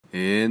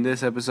In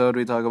this episode,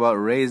 we talk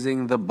about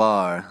raising the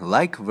bar,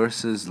 like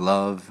versus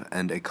love,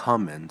 and a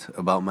comment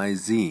about my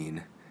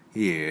zine.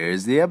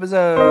 Here's the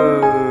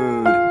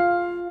episode!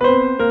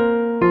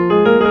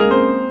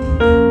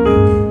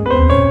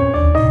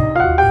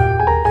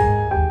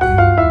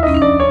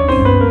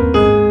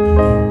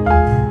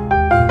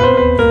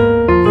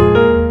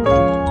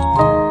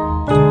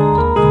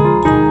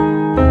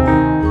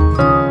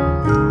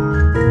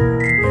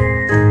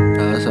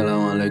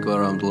 Assalamualaikum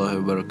warahmatullahi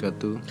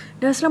wabarakatuh.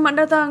 Dan selamat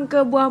datang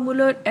ke Buah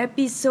Mulut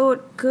episod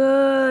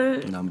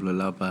ke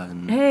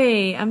 68.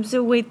 Hey, I'm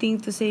still waiting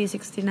to say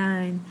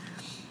 69.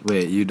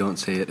 Wait, you don't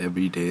say it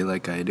every day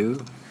like I do?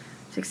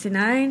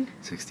 69?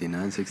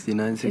 69,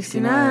 69,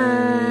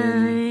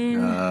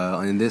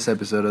 69. In this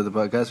episode of the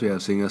podcast, we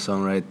have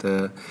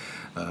singer-songwriter,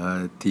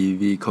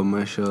 TV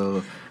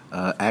commercial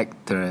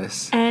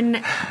actress. And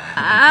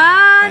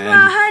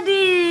Anwar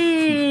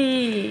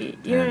Hadi.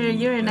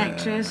 You're an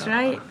actress,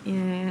 right?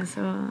 Yeah,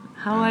 so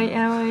how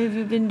have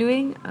you been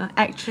doing?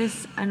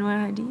 Actress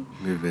Anwar Hadi?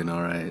 We've been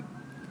alright.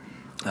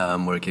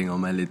 I'm working on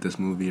my latest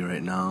movie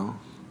right now,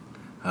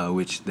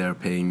 which they're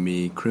paying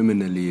me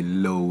criminally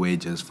low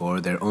wages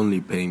for. They're only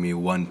paying me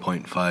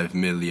 $1.5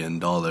 million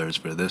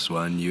for this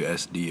one,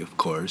 USD of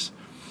course.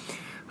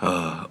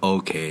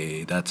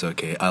 Okay, that's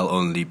okay. I'll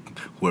only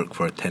work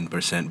for 10%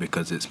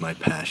 because it's my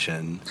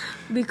passion.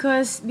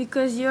 Because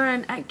you're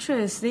an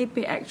actress. They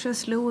pay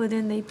actress lower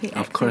than they pay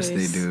actors. Of course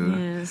they do.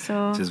 Yeah,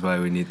 so which is why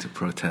we need to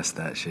protest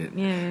that shit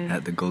yeah.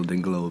 at the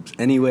Golden Globes.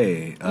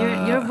 Anyway,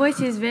 your voice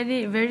is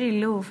very,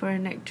 very low for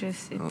an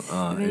actress. It's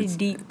very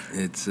deep.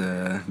 It's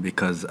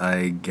because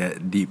I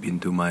get deep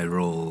into my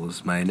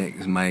roles. My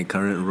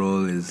current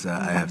role is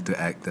I have to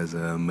act as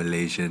a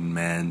Malaysian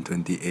man,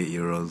 28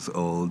 years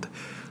old,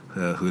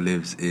 who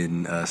lives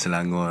in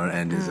Selangor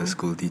and is a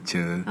school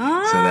teacher.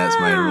 So that's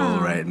my role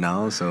right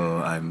now.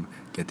 So I'm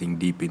getting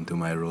deep into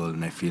my role,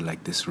 and I feel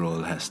like this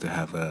role has to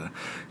have a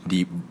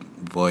deep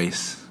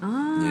voice,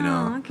 you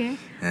know. Okay.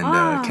 And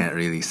can't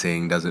really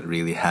sing, doesn't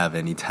really have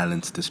any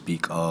talents to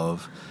speak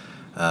of.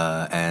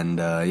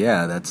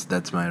 Yeah,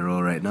 that's my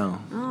role right now.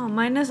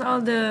 Minus all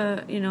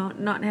the,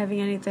 not having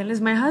any talents.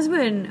 My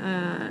husband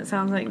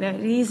sounds like that.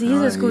 He's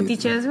a school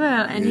teacher as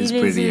well, and he's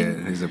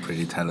a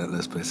pretty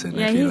talentless person.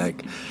 Yeah, I feel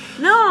like.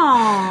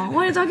 No,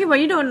 what are you talking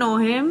about? You don't know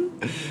him.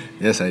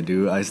 Yes, I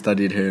do. I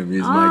studied him.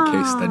 He's my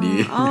case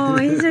study.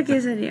 He's a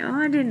case study.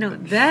 I didn't know.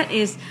 That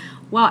is,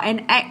 wow.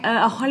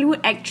 A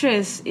Hollywood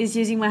actress is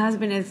using my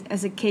husband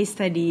as a case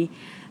study.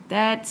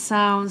 That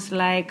sounds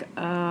like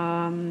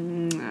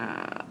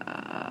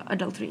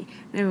adultery.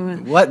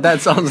 What?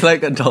 That sounds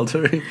like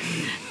adultery?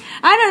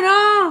 I don't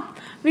know.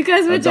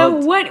 Because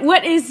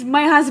what is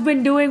my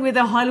husband doing with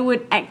a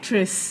Hollywood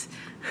actress?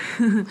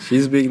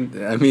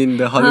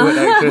 the Hollywood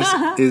actress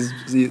is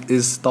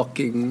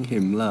stalking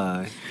him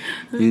lah.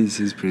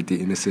 He's pretty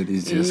innocent.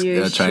 He's just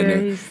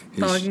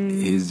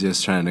he's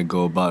just trying to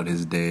go about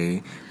his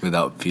day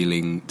without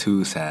feeling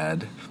too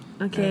sad.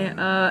 Okay,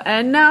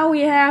 and now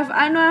we have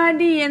Anwar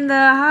Hadi in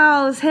the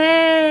house.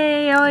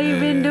 Hey, how have you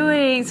been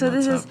doing? So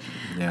this is,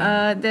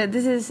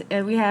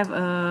 we have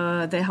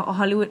the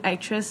Hollywood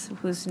actress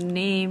whose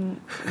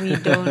name we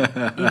don't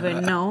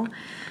even know,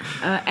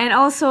 and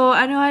also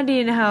Anwar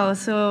Hadi in the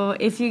house. So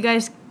if you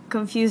guys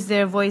confuse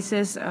their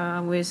voices,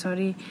 we're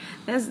sorry.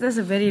 That's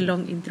a very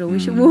long intro. We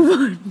should move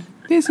on.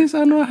 This is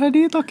Anwar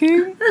Hadi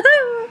talking.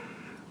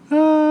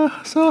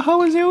 So how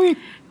was your week?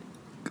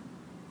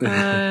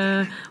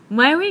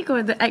 My week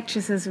or the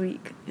actress's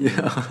week?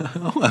 Yeah,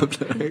 I'm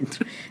the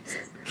actress.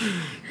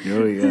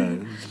 Here we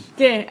go.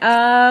 Okay.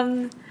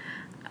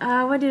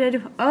 What did I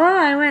do?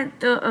 I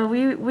went to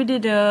we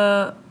did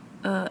a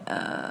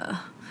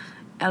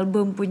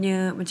album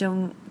punya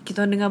macam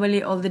kita dengar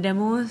balik all the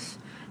demos,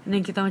 and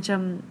then kita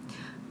macam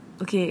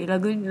okay,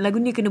 lagu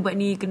ni kena buat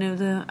ni, kena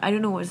I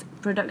don't know what's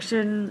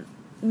production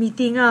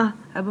meeting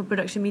album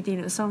production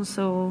meeting. It sounds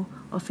so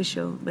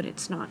official, but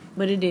it's not.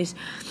 But it is.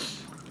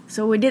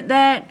 So we did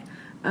that.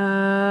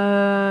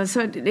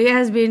 So it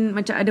has been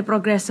macam ada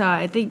progress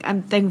I think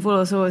I'm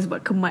thankful also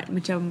sebab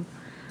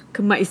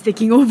Kemat is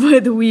taking over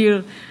the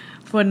wheel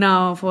for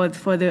now for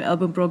the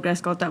album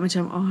progress. Kalau tak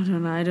macam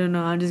I don't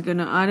know I'm just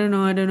gonna I don't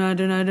know. And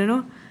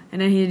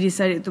then he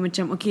decided to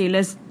macam okay,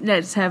 let's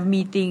have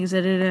meetings.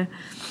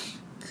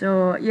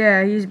 So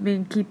yeah, he's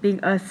been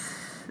keeping us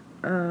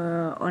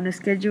on a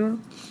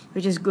schedule,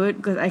 which is good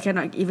because I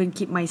cannot even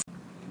keep my.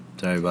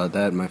 Sorry about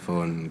that. My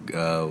phone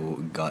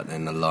got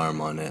an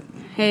alarm on it.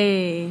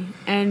 Hey,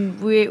 and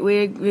we've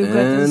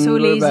gotten so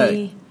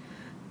lazy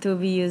to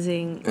be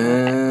using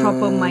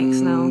proper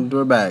mics now.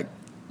 We're back.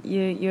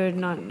 You're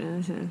not.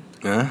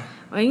 Huh?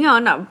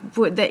 Ingat nak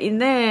put that in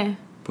there.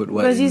 Put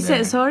what? Because you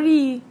said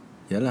sorry.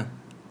 Yalah.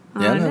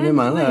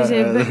 Memang lah.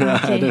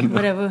 Okay,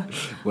 whatever.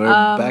 We're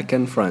back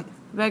and front.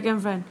 Back and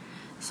front.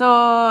 So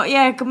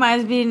yeah, Kemat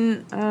has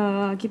been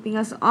keeping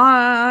us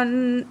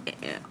on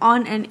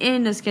and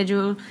in the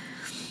schedule,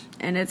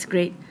 and that's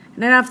great.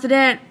 And then after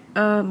that,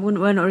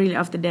 well, not really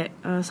after that.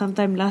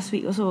 Sometime last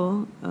week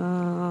also,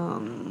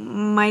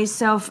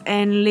 myself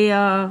and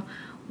Leah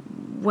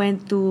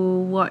went to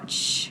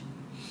watch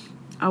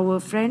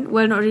our friend.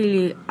 Well, not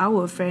really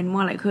our friend,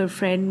 more like her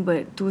friend,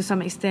 but to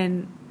some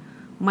extent,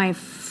 my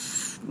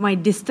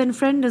distant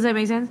friend. Does that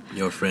make sense?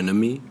 Your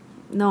frenemy?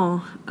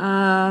 No.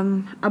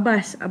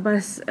 Abbas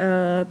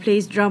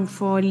plays drum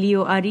for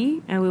Leo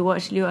Ari, and we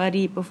watched Leo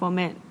Ari perform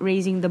at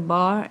Raising the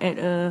Bar at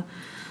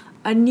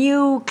a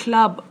new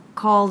club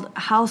called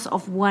House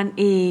of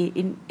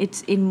 1A.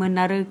 It's in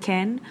Menara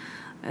Ken,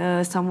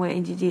 somewhere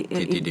in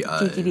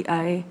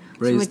TTDI.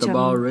 Raise the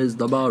bar,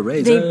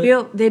 raise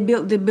it. They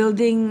built the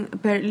building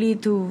apparently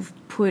to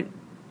put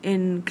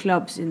in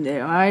clubs in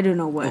there. I don't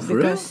know what,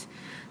 because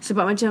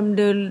sebab macam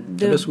the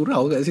ada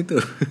surau kat situ.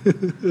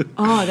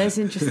 Oh, that's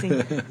interesting.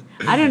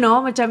 I don't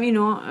know, macam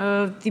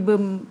tiba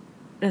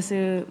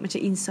rasa macam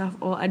insaf,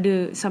 or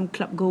ada some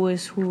club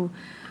goers who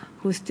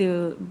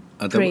still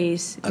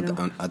praise,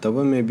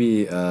 ataupun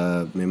maybe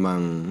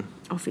memang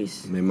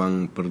office,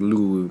 memang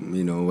perlu,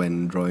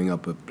 when drawing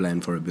up a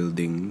plan for a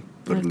building,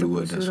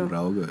 perlu ada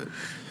surau ke.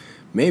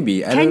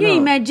 Maybe, I don't know. Can you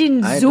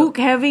imagine Zouk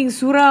having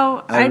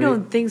surau? I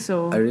don't think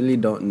so. I really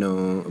don't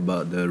know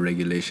about the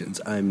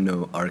regulations. I'm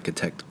no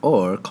architect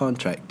or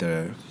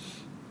contractor.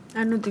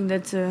 I don't think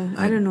that's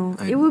I don't know.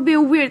 It would be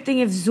a weird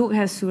thing if Zouk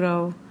has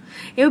surau.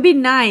 It would be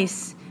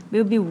nice, but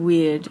it would be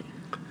weird.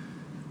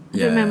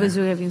 I remember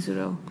Zouk having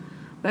surau,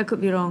 but I could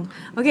be wrong.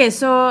 Okay,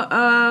 so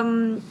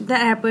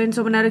that happened.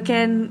 So Menara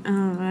Ken,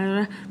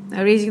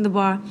 Raising the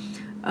Bar.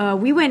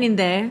 We went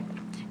in there.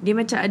 Dia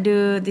macam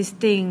ada this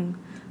thing,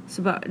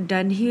 sebab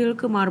Dunhill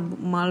ke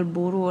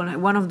Marlboro, like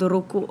one of the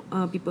rokok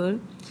people,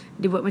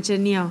 dia buat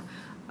macam ni tau.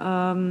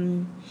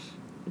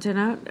 Macam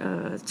mana?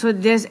 So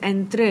there's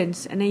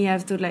entrance, and then you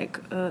have to like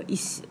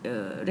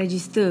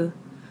register.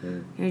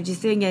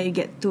 Register, and you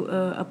get to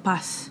a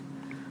pass.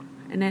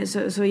 And then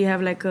so you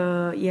have like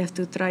you have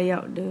to try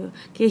out the,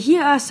 okay,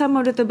 here are some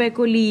of the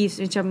tobacco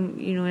leaves. Macam,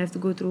 you have to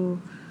go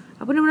through,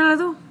 apa nama lah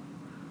tu?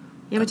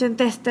 Yang macam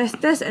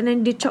test, and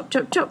then they chop,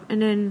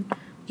 and then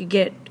you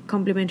get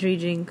complimentary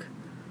drink.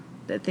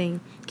 That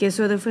thing. Okay,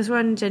 so the first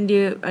one, macam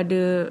dia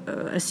ada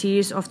a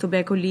series of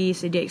tobacco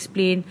leaves. They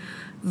explain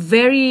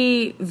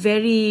very,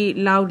 very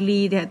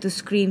loudly. They had to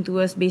scream to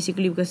us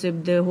basically because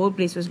the whole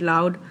place was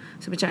loud.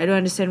 So macam I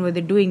don't understand why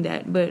they're doing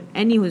that. But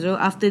anyway, so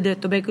after the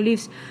tobacco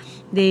leaves,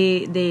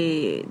 they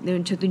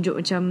macam tunjuk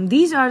macam,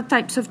 these are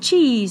types of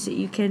cheese that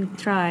you can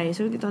try.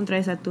 So kita orang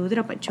try satu, tu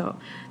dapat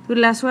chop. So the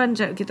last one,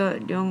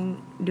 kita dia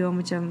orang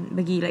macam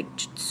bagi like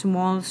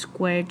small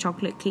square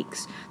chocolate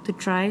cakes to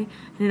try,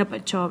 and then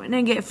dapat chop, and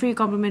then get free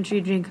complimentary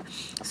drink.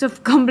 So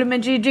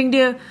complimentary drink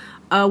dia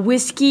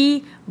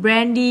whiskey,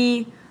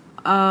 brandy,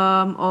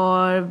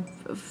 or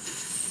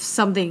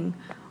something.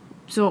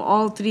 So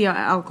all three are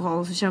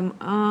alcohol. So macam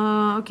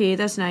okay,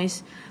 that's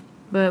nice,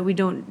 but we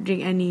don't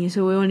drink any,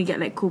 so we only get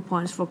like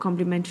coupons for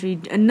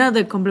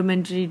another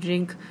complimentary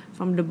drink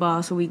from the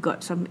bar. So we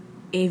got some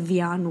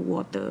Evian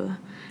water.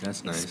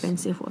 That's nice.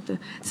 Expensive water.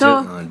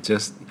 So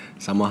just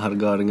sama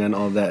harga dengan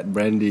all that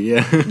brandy,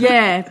 yeah.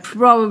 Yeah,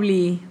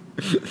 probably.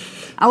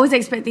 I was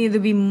expecting it to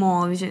be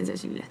more, which is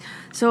actually less.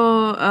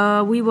 So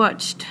we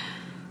watched.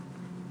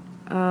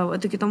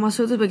 Waktu kita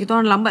masuk tu, sebab kita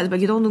orang lambat, sebab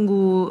kita orang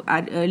tunggu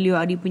Leo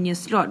Adi punya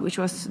slot,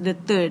 which was the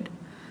third.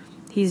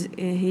 He's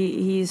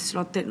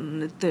slotted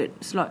on the third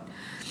slot.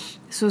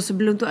 So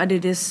sebelum tu ada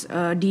this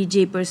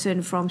DJ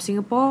person from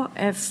Singapore,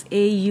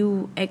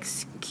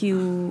 FAUXQ.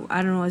 I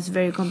don't know, it's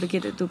very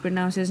complicated to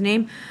pronounce his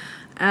name.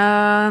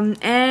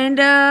 And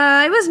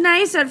it was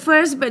nice at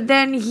first, but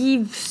then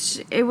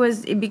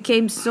it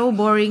became so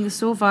boring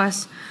so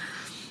fast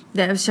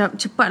that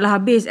cepat lah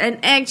habis.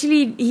 And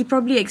actually he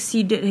probably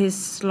exceeded his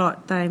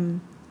slot time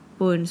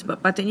pun,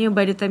 sebab patutnya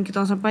by the time kita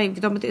orang sampai,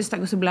 kita orang patut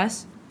start ke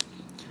 11.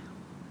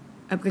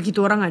 Bukan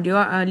kita orang lah,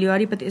 Leo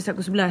Ari patut start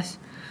pukul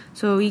 11.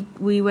 So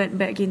we went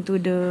back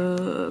into the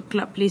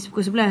club place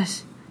pukul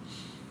 11,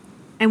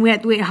 and we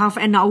had to wait half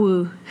an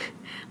hour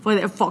for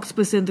that Fox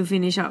person to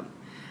finish up.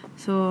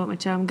 So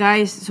macam,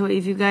 guys, so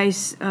if you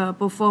guys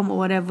perform or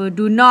whatever,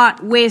 do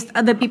not waste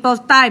other people's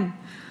time.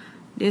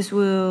 This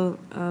will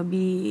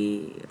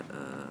be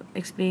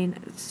explained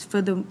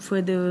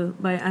further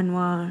by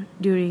Anwar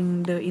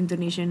during the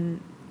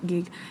Indonesian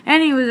gig.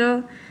 Anyway,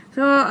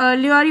 so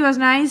Leo Ari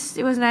was nice.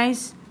 It was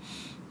nice.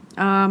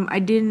 I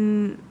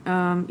didn't,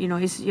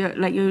 it's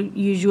like your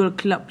usual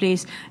club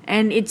place,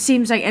 and it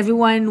seems like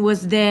everyone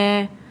was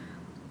there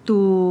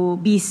to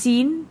be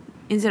seen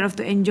instead of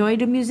to enjoy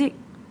the music,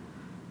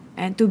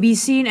 and to be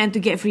seen and to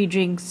get free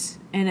drinks,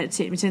 and that's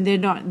it. And they're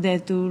not there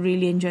to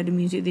really enjoy the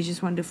music; they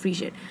just want the free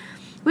shit,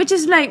 which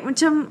is like,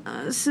 so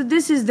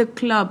this is the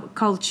club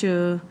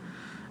culture.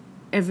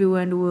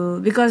 Everyone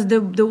will, because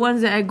the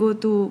ones that I go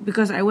to,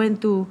 because I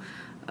went to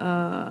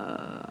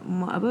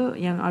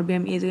yang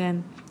RBMA tu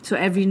kan. So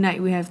every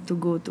night we have to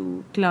go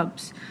to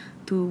clubs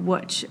to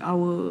watch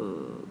our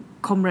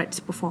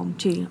comrades perform.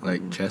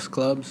 Like chess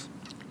clubs?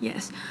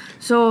 Yes.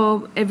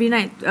 So every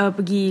night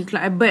pergi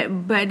club, but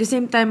at the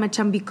same time,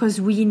 macam, because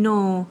we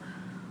know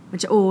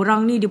macam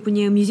orang ni dia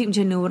punya music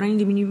macam mana, orang ni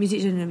dia punya music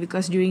macam mana,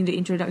 because during the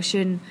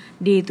introduction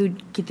day tu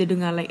kita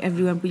dengar like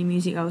everyone punya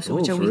music tau. So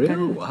macam for we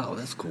real? Wow,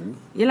 that's cool.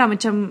 Yelah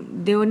macam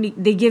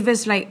they give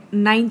us like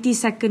 90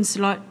 second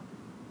slot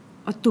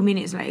or 2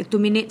 minutes, like 2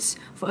 minutes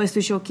for us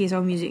to showcase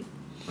our music.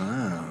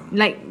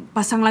 Like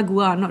pasang lagu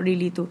lah, not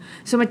really tu.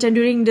 So macam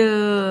during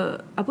the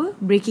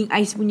breaking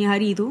ice punya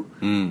hari tu,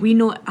 we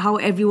know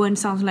how everyone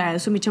sounds like.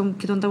 So macam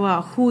kita tahu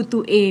lah who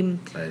to aim,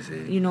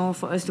 you know,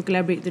 for us to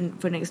collaborate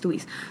for next 2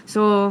 weeks.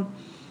 So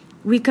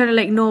we kind of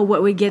like know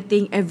what we're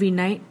getting every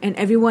night, and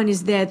everyone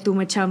is there to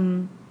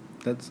macam.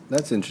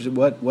 That's interesting.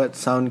 What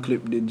sound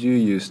clip did you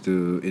use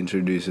to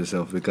introduce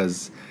yourself?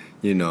 Because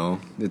you know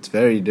it's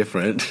very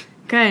different.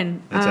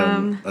 Kan?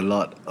 Macam a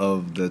lot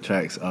of the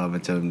tracks are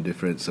macam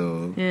different.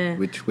 So yeah.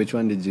 Which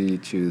one did you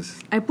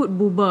choose? I put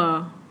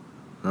Buba.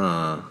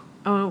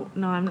 Oh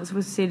no, I'm not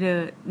supposed to say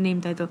the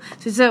name title.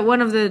 So it's one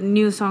of the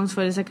new songs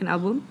for the second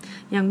album.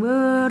 Yang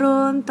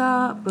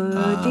berontak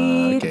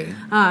petir. Okay.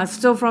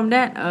 So from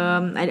that,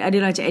 I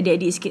ada lah macam edit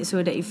sikit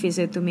so that it fits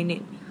a 2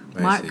 minute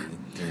mark.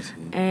 I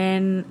see.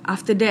 And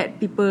after that,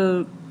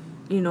 people,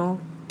 you know,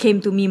 came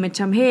to me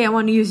macam, hey, I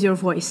want to use your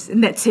voice,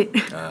 and that's it.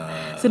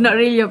 So not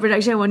really your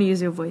production, I want to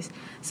use your voice.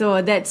 So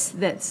that's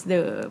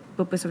the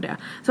purpose of that.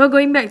 So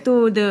going back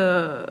to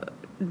the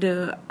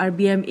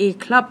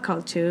RBMA club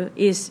culture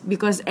is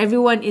because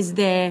everyone is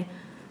there,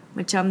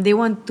 macam they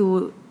want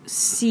to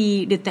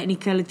see the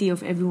technicality of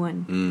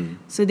everyone.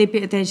 So they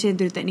pay attention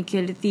to the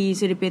technicality,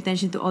 so they pay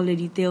attention to all the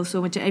details.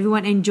 So macam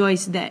everyone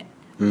enjoys that.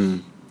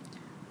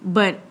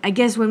 But I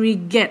guess when we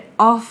get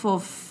off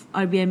of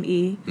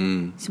RBMA,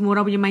 semua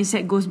orang punya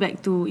mindset goes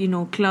back to, you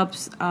know,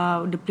 clubs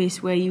are the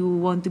place where you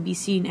want to be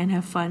seen and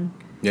have fun.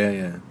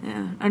 Yeah.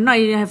 Not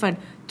even have fun,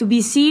 to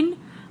be seen,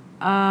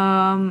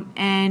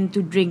 and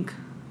to drink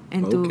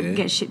and to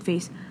get shit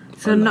faced.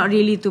 So not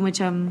really to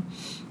macam,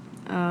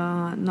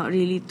 not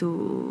really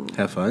to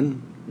have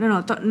fun.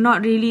 No,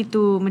 not really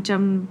to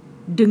macam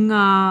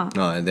dengar.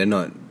 No, they're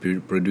not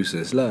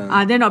producers lah.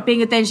 They're not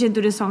paying attention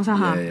to the songs.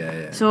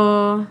 Yeah.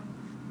 So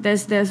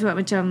that's what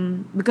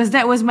macam, because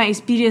that was my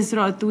experience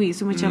throughout 2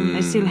 weeks. So macam I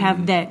still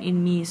have that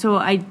in me.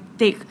 So I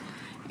take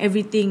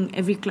everything,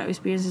 every club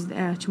experience is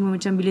there. Cuma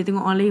macam bila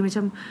tengok orang lain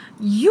macam,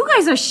 you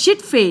guys are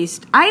shit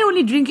faced. I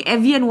only drink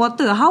Evian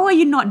water. How are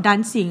you not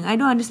dancing? I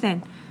don't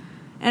understand.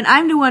 And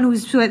I'm the one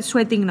who's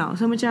sweating now.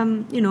 So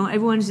macam, you know,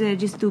 everyone's there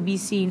just to be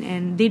seen,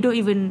 and they don't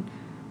even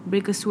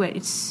break a sweat.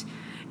 It's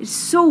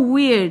so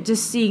weird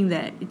just seeing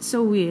that. It's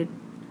so weird.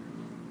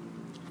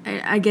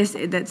 I guess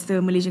that's the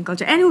Malaysian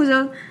culture. And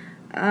also,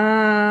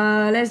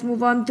 let's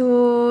move on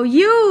to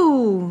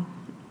you.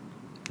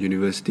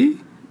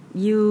 University?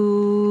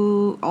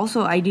 You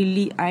also,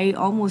 I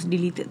almost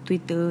deleted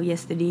Twitter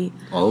yesterday.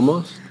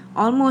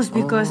 Almost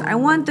because I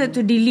wanted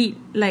to delete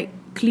like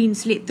clean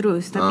slate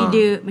terus, tapi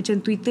dia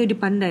macam Twitter dia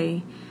pandai.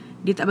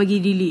 Dia tak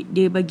bagi delete,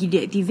 dia bagi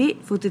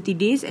deactivate for 30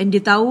 days, and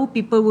dia tahu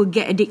people will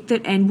get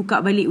addicted and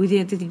buka balik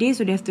within 30 days,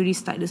 so they have to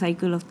restart the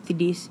cycle of 30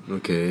 days.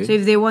 Okay. So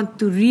if they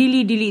want to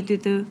really delete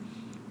Twitter,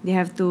 they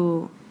have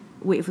to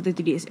wait for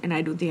 30 days, and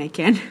I don't think I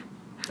can.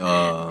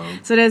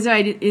 So that's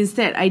why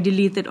instead I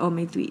deleted all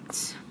my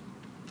tweets.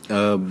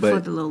 But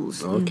for the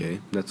lols.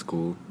 Okay, that's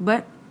cool.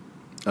 But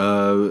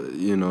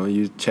you know,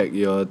 you check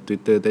your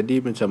Twitter tadi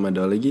macam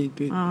ada lagi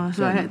tweet.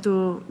 So I had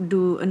to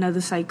do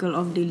another cycle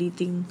of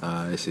deleting.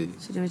 I see.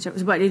 So dia macam,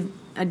 sebab dia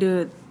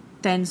ada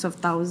tens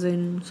of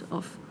thousands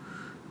of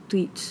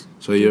tweets.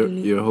 So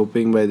you're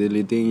hoping by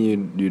deleting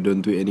you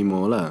don't tweet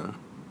anymore lah.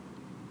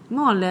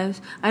 More or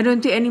less. I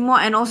don't tweet anymore,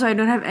 and also I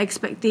don't have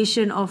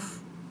expectation of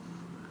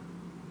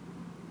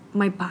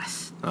my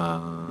past.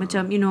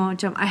 Macam, you know,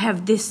 macam I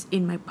have this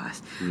in my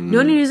past. The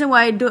only reason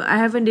why I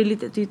haven't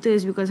deleted Twitter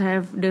is because I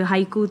have the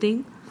haiku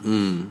thing.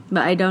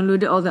 But I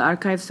downloaded all the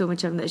archives, so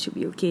macam that should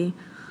be okay.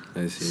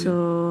 I see.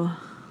 So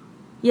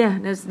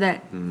yeah, that's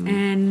that.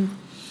 And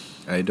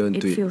I don't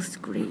tweet. It feels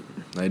great.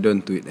 I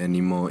don't tweet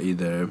anymore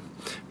either,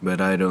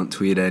 but I don't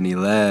tweet any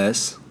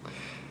less.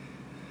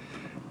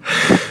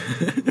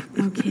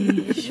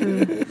 Okay,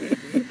 sure.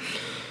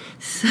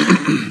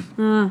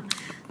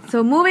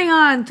 So moving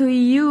on to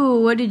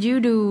you, what did you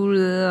do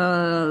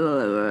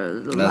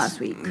last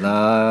week?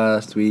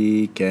 Last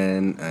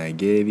weekend, I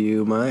gave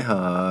you my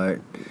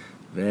heart.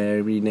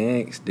 Very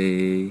next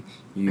day,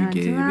 you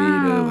gave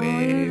it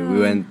away.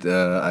 We went.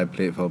 I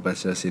played for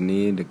Pasca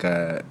Sini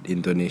dekat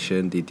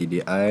Intonation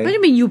TTDI. What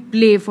do you mean you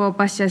play for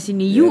Pasca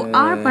Sini? You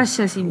are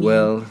Pasca Sini.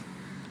 Well,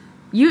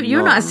 you're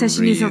not a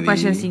sessionist really. of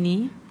Pasca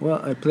Sini. Well,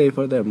 I play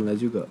for them lah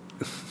juga.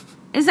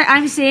 It's like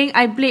I'm saying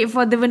I played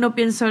for the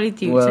Venopian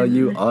Solitude. Well,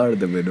 you are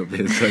the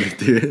Venopian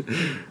Solitude.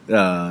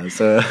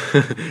 So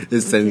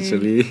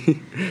essentially,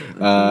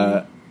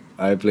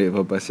 I played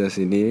for Pasca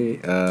Sini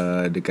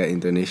dekat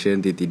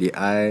Intonation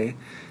TTDI,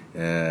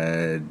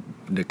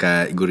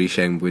 dekat Guri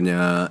Sheng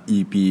punya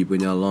EP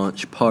punya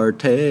launch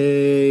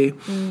party.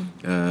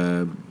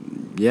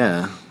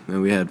 Yeah,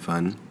 and we had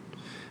fun.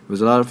 It was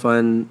a lot of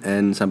fun,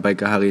 and sampai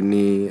ke hari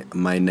ni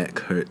my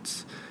neck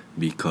hurts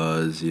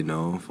because, you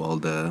know, for all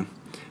the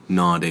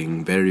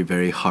nodding, very,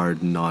 very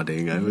hard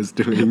nodding I was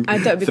doing I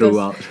thought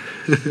throughout.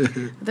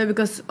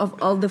 because of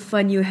all the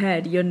fun you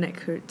had, your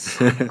neck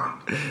hurts.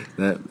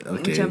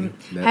 Okay.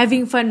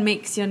 Having fun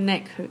makes your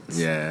neck hurts.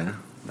 Yeah,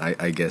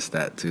 I guess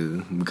that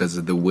too. Because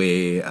of the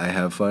way I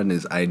have fun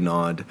is I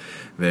nod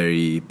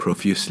very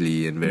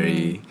profusely and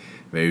very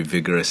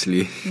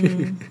vigorously.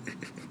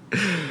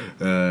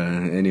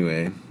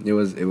 Anyway, it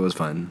was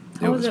fun.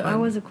 How was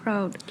the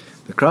crowd?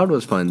 The crowd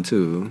was fun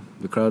too.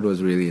 The crowd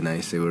was really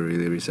nice. They were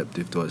really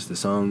receptive towards the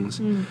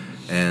songs,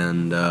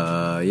 and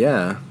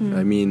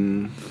I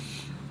mean,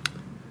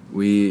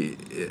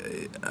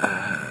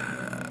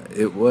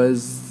 it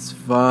was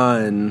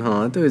fun.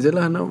 Tu je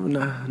lah nak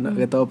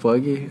kata apa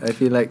lagi.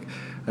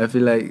 I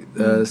feel like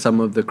some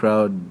of the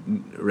crowd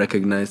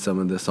recognized some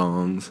of the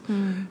songs,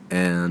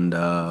 and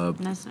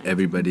Nice.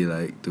 everybody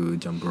liked to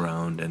jump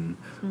around and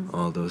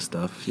all those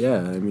stuff.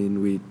 Yeah, I mean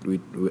we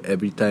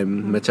every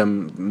time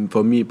macam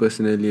for me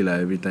personally lah,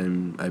 every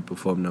time I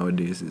perform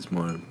nowadays it's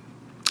more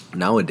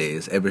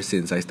nowadays ever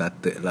since I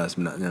started lah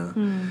sebenarnya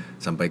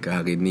sampai ke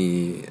hari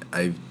ni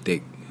I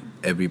take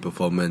every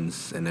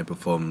performance and I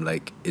perform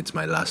like it's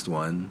my last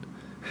one.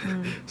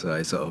 So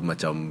I sort of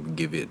macam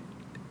give it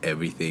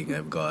everything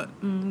I've got.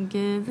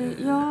 Give it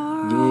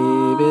your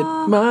Give it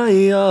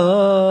my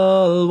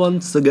all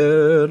once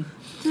again.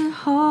 the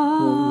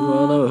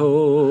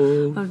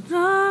whole of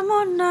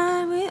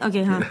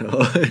okay, huh?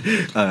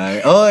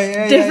 Alright. Oh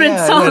yeah, Different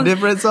song. Yeah,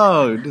 different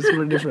song.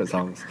 Different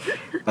songs.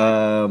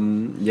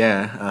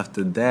 Yeah.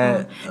 After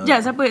that,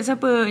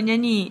 siapa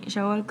nyanyi?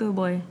 Syawal ke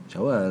Boy?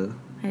 Syawal.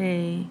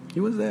 Hey. He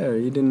was there.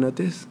 You didn't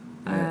notice?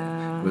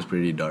 It was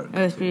pretty dark.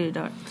 It was pretty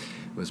dark.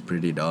 It was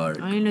pretty dark.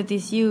 I only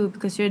notice you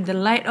because you're the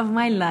light of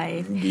my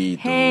life. Gitu.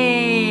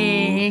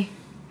 Hey.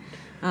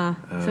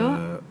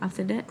 So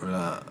after that,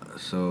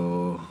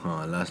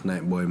 last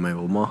night boy my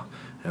rumah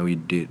and we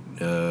did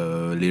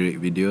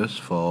lyric videos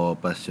for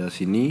Pasca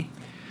Sini,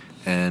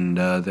 and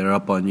they're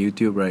up on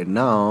YouTube right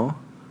now.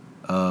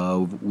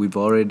 We've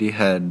already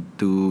had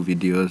 2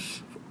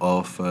 videos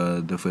of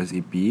the first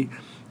EP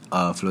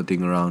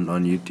floating around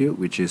on YouTube,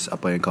 which is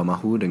Apa Yang Kau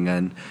Mahu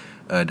dengan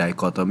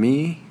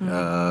Dichotomy.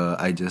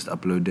 I just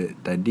uploaded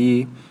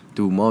tadi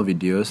 2 more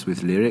videos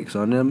with lyrics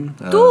on them.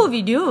 2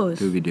 videos.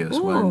 2 videos.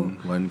 Oh.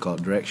 One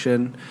called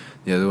Direction,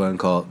 the other one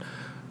called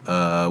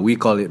we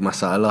call it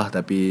Masalah,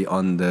 tapi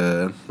on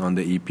the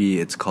EP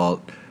it's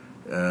called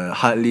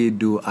Hardly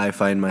Do I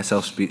Find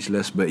Myself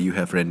Speechless But You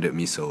Have Rendered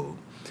Me So,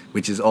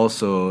 which is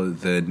also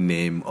the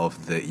name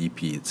of the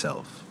EP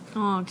itself.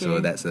 Oh, okay. So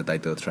that's the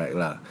title track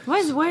lah. Why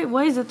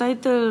is the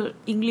title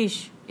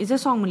English? Is the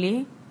song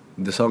Malay?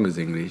 The song is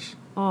English.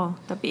 Oh,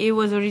 tapi it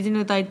was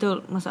original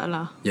title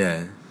Masalah.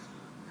 Yeah.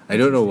 I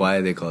don't know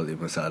why they called it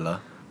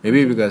Masalah.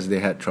 Maybe because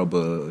they had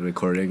trouble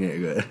recording it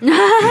ke.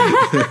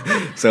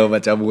 So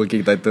macam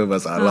working title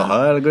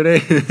Masalah lagu ni.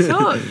 So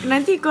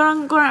nanti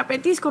korang nak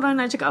practice, korang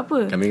nak cakap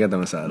apa? Kami kata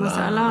Masalah.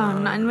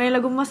 Nak main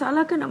lagu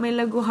Masalah ke nak main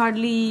lagu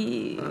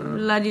Hardly?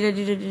 I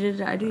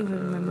don't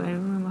even remember. I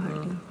remember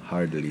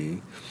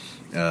Hardly.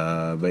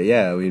 But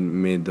yeah, we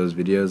made those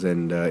videos,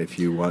 and if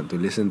you want to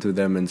listen to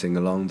them and sing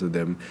along to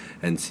them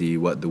and see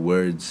what the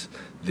words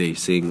they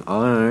sing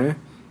are,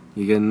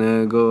 you can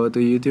go to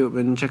YouTube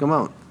and check them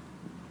out.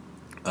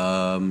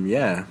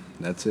 Yeah,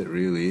 that's it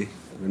really.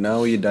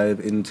 Now we dive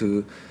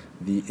into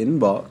the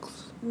inbox.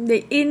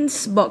 The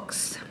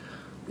Insbox.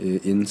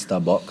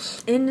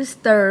 Instabox.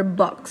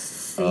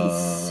 Instabox.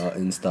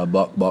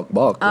 Instabok.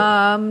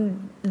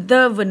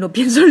 The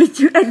Venopian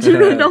Solitude at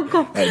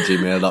gmail.com. At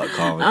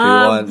gmail.com.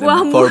 If you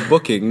want for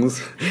bookings.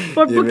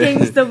 For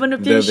bookings, the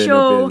Venopian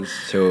Show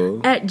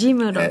at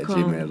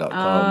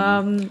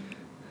gmail.com.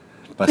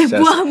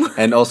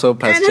 And also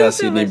Pasca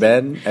Sini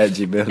Band at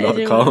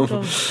gmail.com.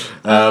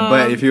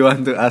 But if you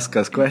want to ask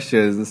us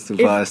questions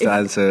for us to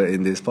answer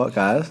in this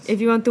podcast,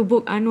 if you want to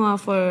book Anwar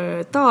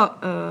for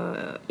talk,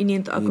 ini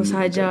untuk aku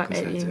sahaja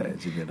at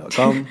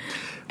gmail.com.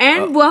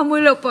 And Buah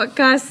Mulut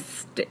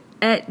Podcast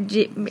at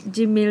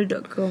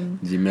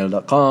gmail.com.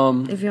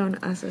 If you want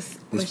to ask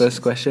us questions. This first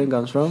question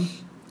comes from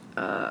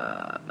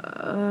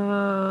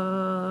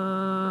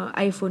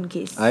iPhone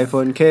Case.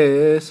 iPhone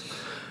Case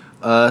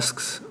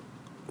asks,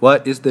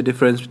 what is the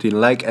difference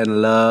between like and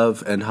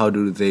love, and how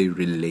do they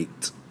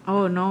relate?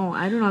 Oh no,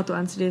 I don't know how to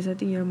answer this. I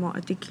think you're more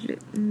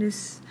articulate in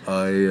this.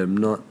 I am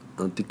not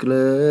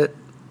articulate.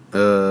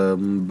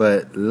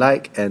 But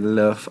like and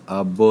love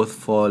are both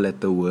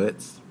 4-letter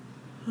words.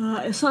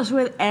 It starts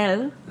with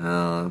L.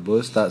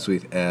 Both starts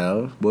with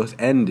L. Both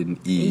end in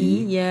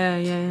E. Yeah.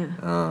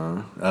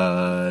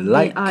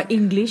 Like they are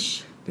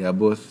English. They are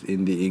both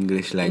in the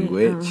English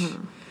language.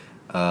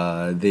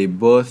 They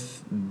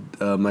both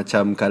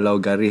macam kalau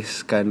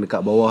gariskan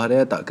dekat bawah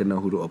dia tak kena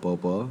huruf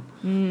apa-apa.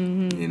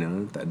 You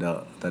know, tak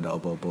ada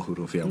apa-apa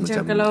huruf yang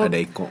macam ada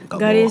ikut kat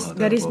bawah.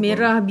 Garis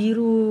merah,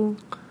 biru,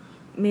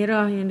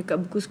 merah yang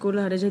dekat buku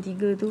sekolah darjah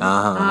 3 tu.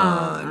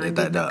 Dia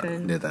tak ada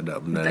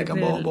benda dekat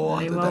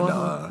bawah-bawah tu tak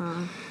ada.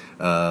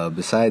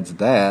 Besides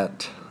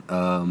that,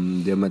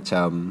 dia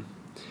macam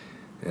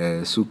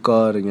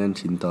Suka dengan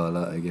cinta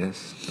lah, I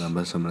guess, dalam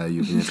bahasa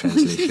Melayu punya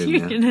translation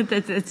ya.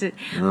 That's it.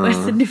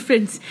 What's the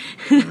difference?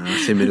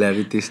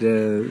 Similarities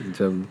dia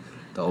macam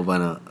tak apa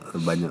nak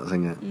banyak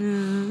sangat.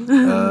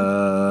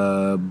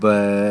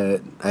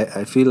 But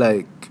I feel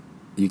like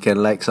you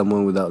can like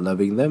someone without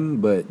loving them,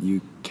 but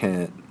you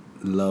can't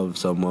love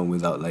someone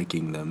without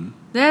liking them.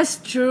 That's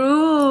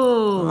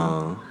true.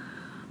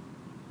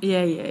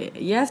 Yeah.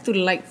 You have to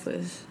like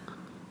first.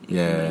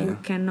 Yeah. You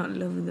cannot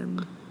love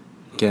them.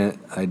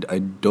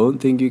 I don't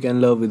think you can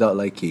love without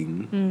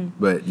liking,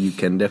 but you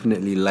can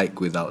definitely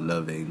like without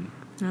loving.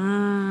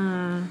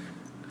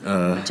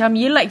 Macam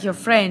you like your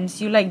friends,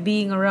 you like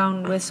being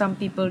around with some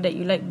people that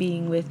you like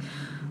being with,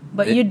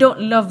 but you don't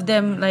love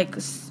them like.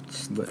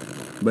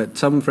 But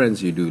some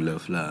friends you do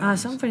love lah.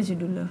 Some friends you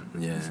do love.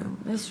 Yeah, So,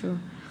 that's true.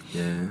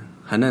 yeah.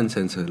 Hanan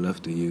sends her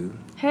love to you.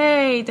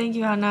 Hey, thank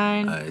you,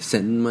 Hanan. I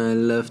send my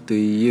love to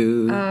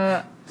you.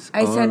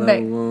 I send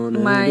back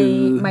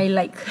my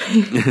like.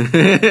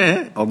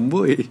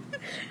 Omboy.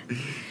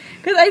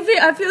 Because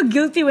I feel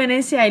guilty when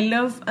I say I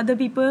love other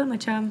people.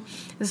 Macam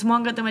semua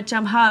orang kata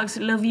macam hugs,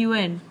 love you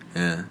kan.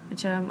 Yeah.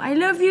 Macam I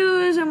love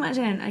you so much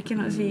kan. I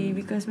cannot say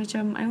because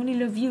macam I only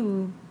love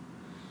you.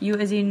 You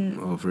as in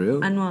Oh, for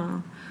real?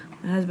 Anwar,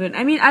 my husband.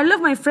 I mean I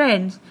love my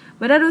friends,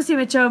 but I don't say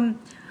macam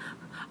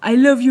I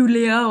love you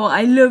Leah or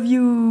I love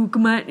you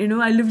Kemat. You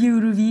know, I love you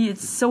Ruby.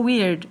 It's so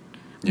weird.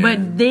 Yeah.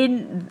 But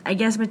then I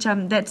guess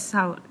macam that's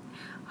how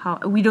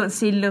we don't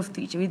say love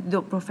to each other. We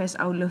don't profess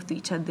our love to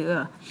each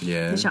other.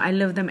 Yeah. Macam I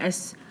love them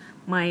as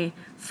my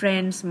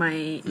friends,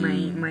 my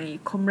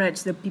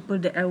comrades, the people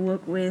that I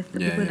work with, the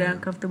people that I'm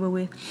comfortable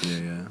with.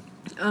 Yeah.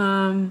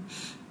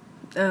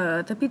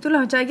 Tapi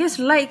itulah macam I guess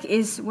like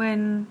is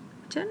when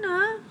macam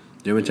mana?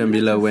 Dia macam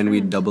bila when we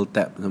double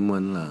tap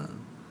someone lah.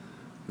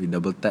 We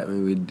double tap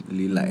and we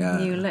really like lah.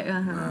 You like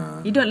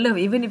You don't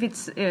love even if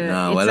it's it's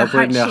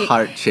walaupun a dia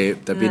heart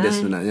shape, tapi dia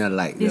sebenarnya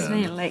like. Dia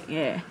sebenarnya like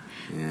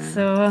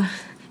So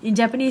in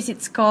Japanese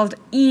it's called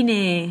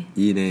ine.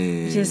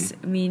 Ine. Just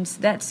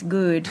means that's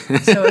good.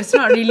 So it's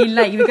not really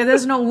like because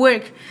there's no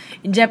word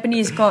in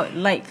Japanese called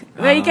like.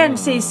 Well, you can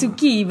say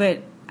suki, but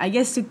I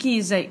guess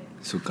suki is like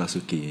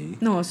Suka-suki.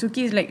 no,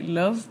 suki is like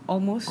love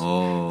almost.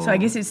 Oh. So I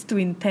guess it's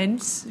too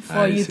intense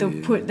for I you to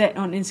see. put that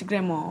on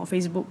Instagram or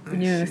Facebook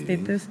punya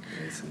status.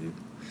 I see.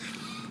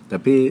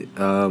 Tapi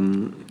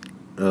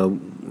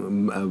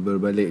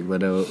berbalik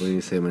pada when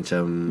you say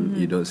macam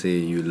you don't say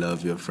you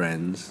love your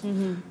friends,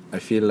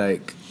 I feel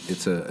like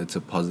it's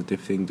a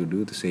positive thing to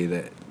do, to say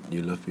that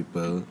you love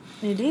people.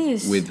 It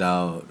is.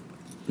 Without,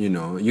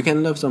 you can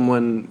love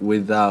someone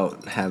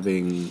without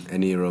having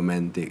any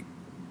romantic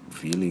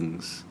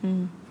feelings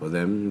for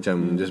them.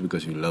 Macam just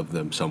because you love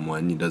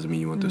someone, it doesn't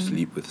mean you want to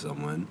sleep with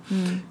someone.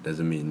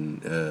 Doesn't mean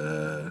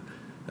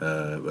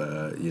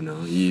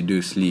you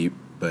do sleep,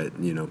 but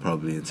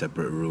probably in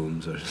separate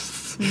rooms or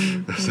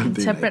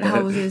something Separate like that.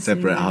 houses.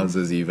 Separate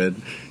houses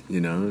even.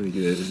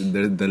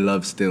 The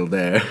love's still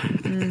there.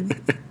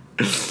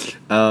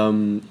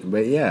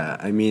 But yeah,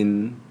 I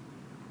mean,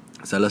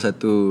 salah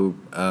satu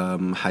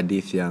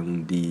hadith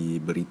yang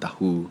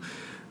diberitahu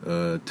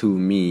to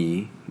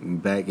me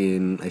back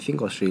in I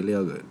think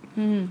Australia kot,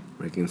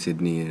 back in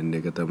Sydney, and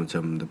dia kata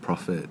macam the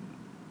Prophet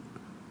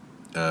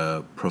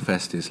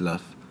professed his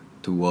love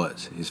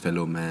towards his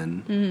fellow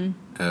man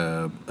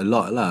a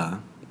lot lah,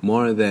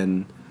 more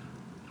than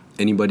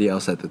anybody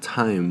else at the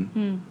time,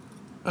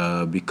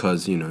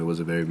 because it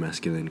was a very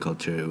masculine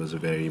culture. It was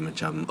a very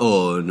macam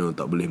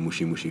tak boleh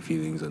mushi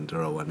feelings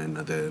antara one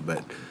another,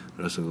 but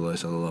Rasulullah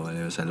sallallahu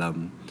alaihi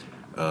wasallam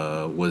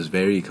was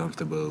very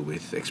comfortable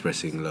with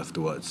expressing love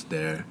towards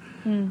their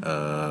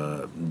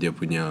dia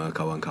punya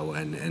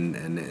kawan-kawan,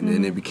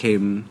 and it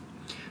became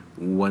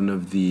one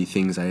of the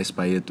things I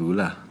aspire to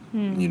lah.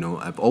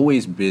 I've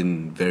always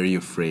been very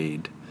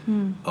afraid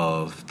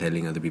of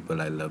telling other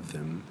people I love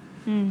them,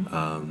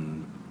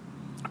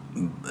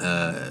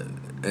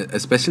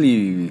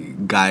 especially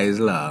guys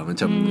lah,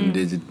 macam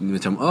dia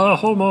macam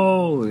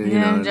homo,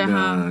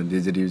 dia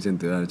jadi macam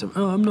tu macam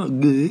I'm not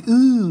gay,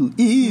 ew.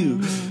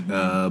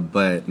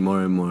 But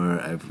more and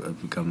more I've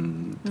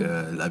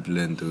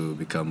learned to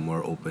become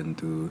more open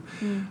to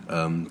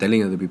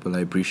telling other people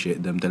I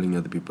appreciate them, telling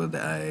other people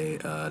that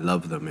I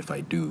love them if I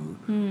do,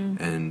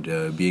 and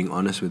being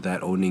honest with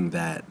that, owning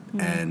that,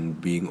 and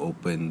being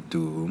open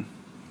to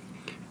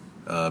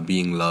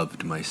being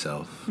loved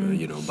myself,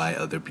 by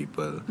other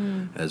people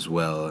as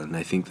well. And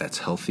I think that's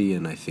healthy,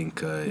 and I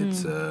think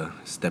it's a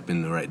step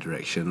in the right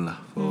direction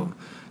lah,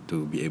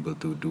 to be able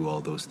to do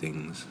all those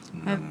things.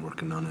 I'm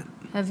working on it.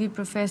 Have you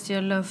professed your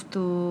love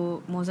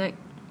to Mosaic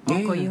or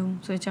Yeah. Koyum?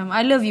 So macam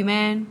I love you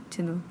man,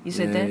 macam tu. You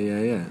said that.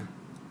 Yeah.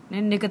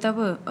 Then dia kata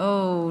apa?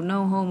 Oh,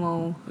 no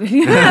homo.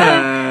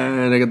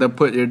 And I gotta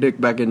put your dick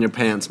back in your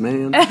pants,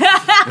 man.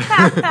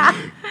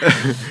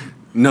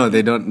 No,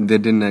 they don't. They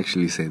didn't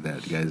actually say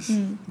that, guys.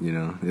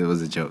 It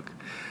was a joke.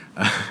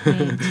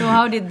 So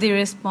how did they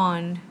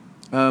respond?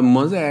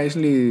 Mosaic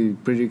actually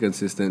pretty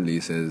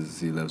consistently says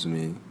he loves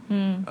me.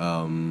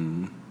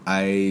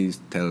 I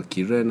tell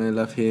Kiran I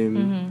love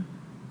him.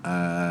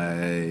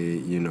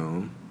 I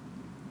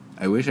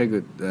wish I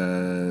could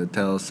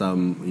tell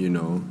some,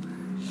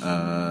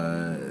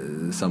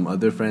 some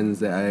other friends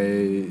that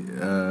I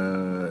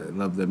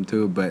love them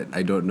too, but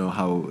I don't know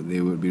how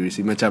they would be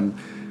received. Macam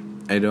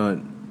I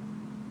don't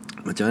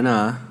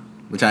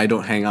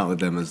hang out with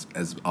them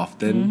as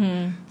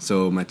often.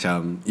 So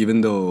macam,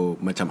 even though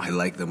macam I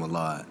like them a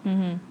lot,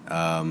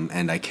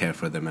 and I care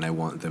for them and I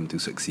want them to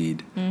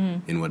succeed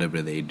in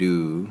whatever they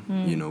do,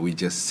 we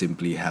just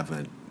simply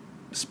haven't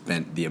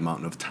spent the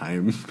amount of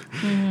time,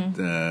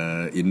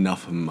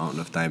 enough amount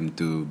of time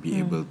to be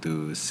able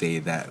to say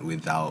that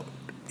without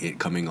it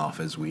coming off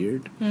as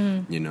weird,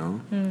 and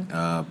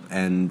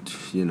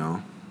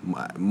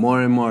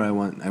more and more I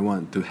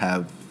want to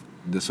have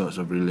the sorts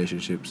of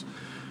relationships,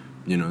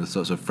 the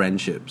sorts of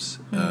friendships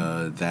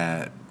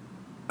that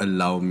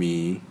allow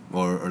me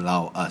or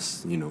allow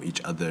us,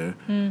 each other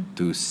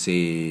to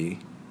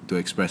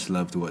express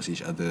love towards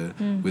each other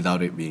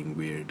without it being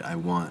weird. I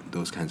want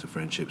those kinds of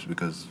friendships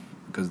because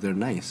they're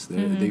nice.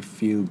 They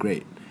feel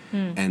great,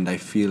 and I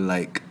feel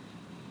like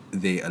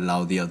they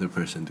allow the other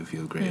person to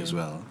feel great as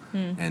well.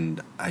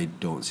 And I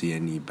don't see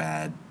any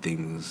bad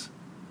things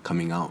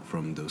coming out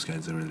from those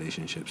kinds of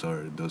relationships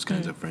or those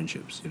kinds of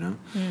friendships,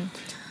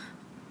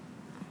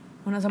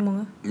 Nak sambung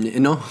ke?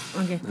 No.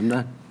 Okay. I'm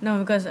done. No,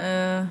 because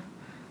I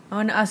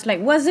want to ask,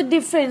 what's the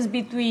difference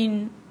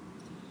between,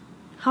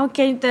 how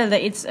can you tell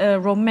that it's a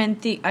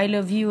romantic I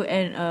love you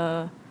and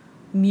a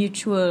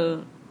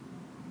mutual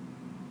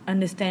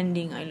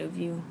understanding I love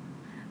you?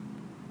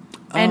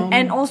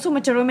 And also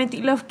macam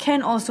romantic love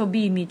can also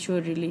be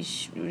mutual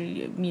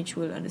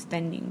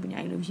understanding punya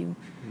I love you,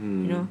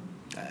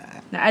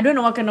 I don't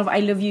know what kind of I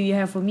love you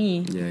have for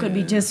me. Could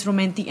be just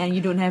romantic and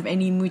you don't have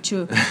any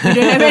mutual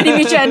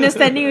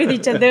understanding with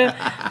each other.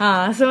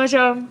 So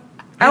macam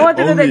I want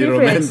to know that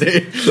difference.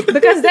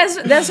 Because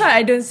that's why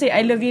I don't say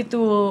I love you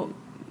to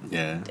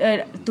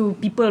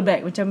people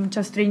back. Macam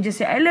strangers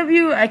say I love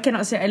you, I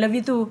cannot say I love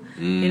you too.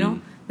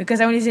 Because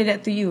I only say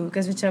that to you.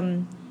 Because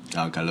macam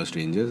kalau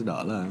strangers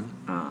dah lah.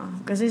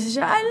 Because it's just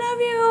I love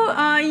you.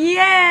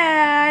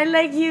 I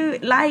like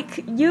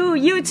you.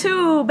 You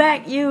too.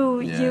 Back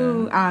you.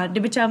 Dia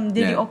macam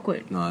really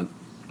awkward. No,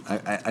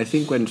 I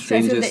think when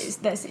strangers, so I feel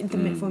that's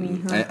intimate for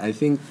me. I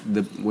think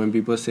when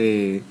people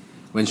say,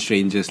 when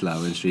strangers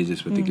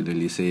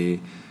particularly say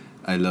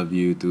I love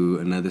you to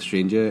another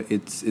stranger,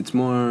 it's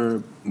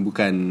more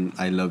bukan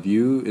I love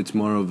you. It's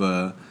more of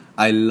a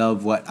I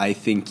love what I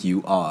think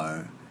you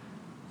are.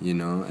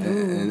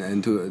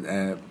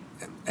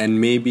 And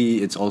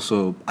maybe it's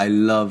also I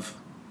love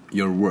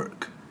your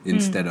work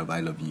instead of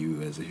I love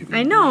you as a human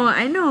being.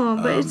 I know,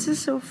 but it's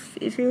just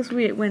it feels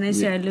weird when I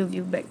say I love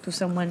you back to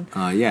someone.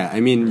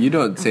 I mean, you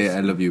don't say I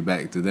love you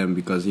back to them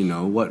because,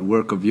 what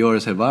work of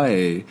yours have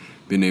I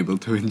been able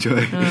to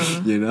enjoy,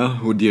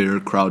 dear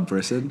crowd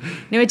person.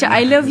 No,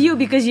 I love you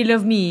because you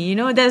love me,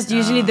 that's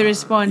usually the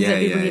response that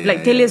people give.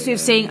 Like Taylor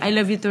Swift saying I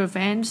love you to her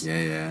fans.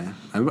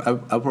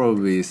 I'll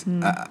probably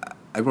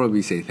I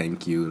probably say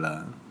thank you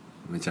lah.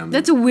 Macam,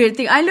 that's a weird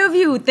thing. I love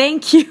you,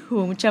 thank you.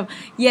 Macam,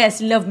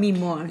 yes, love me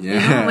more.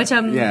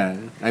 Macam,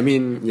 I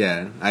mean,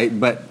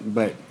 but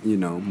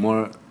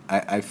more.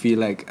 I feel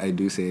like I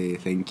do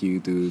say thank you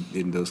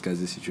in those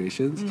kinds of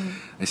situations.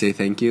 I say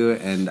thank you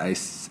and I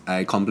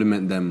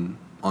compliment them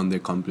on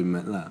their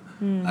compliment lah.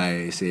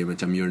 I say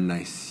macam you're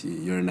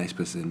a nice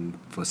person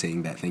for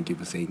saying that. Thank you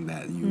for saying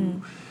that.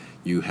 You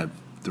have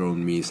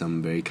thrown me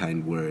some very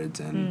kind words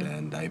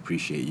and I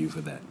appreciate you for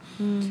that.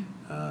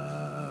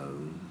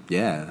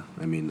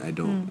 I mean, I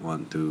don't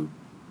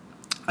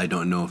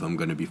know if I'm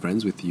going to be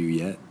friends with you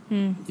yet,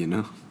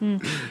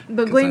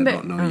 But going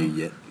back, I don't know you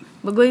yet.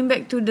 But going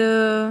back to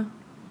the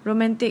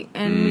romantic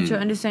and mutual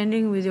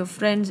understanding with your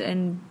friends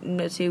and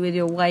let's say with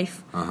your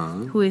wife,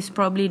 who is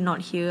probably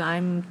not here.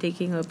 I'm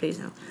taking her place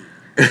now.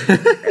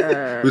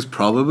 Who's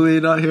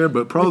probably not here,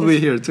 but probably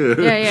here too.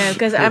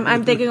 Because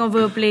I'm taking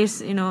over her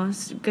place,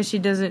 because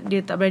dia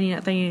tak berani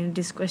nak tanya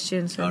this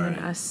question, so I'm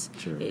gonna ask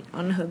it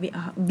on her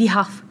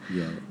behalf.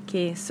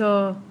 Okay,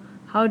 so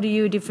how do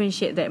you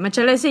differentiate that?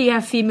 Macam let's say you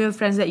have female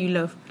friends that you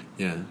love.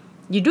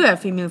 You do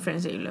have female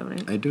friends that you love,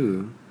 right? I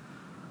do.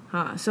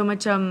 So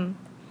macam,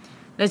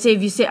 let's say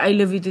if you say I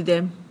love you to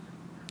them,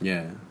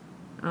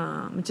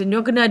 macam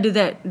you kena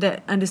ada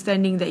that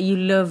understanding that you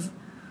love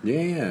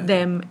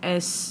them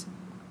as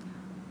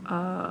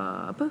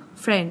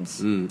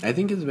friends. I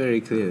think it's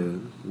very clear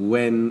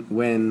when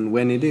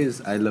it is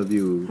I love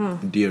you,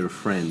 dear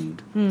friend.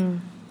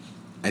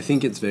 I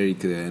think it's very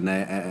clear, and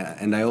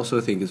I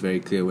also think it's very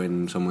clear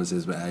when someone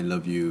says I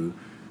love you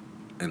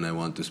and I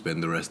want to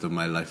spend the rest of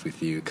my life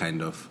with you,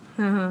 kind of.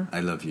 I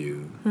love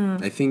you.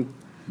 I think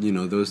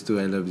those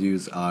two I love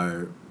yous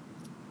are,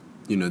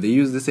 they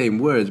use the same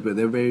words but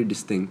they're very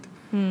distinct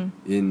in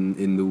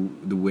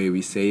the way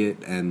we say it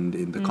and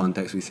in the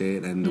context we say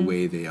it and the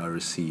way they are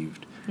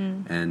received.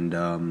 And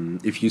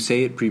if you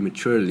say it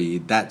prematurely,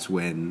 that's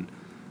when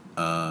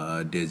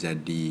dia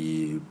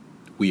jadi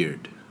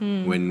weird.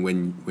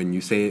 When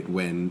you say it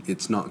when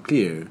it's not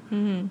clear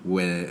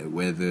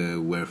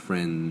whether we're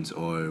friends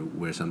or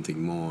we're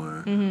something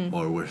more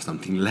or we're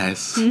something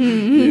less,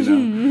 you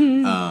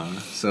know.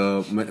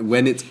 So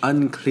when it's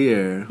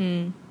unclear,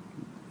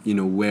 you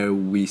know, where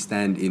we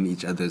stand in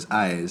each other's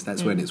eyes,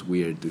 that's when it's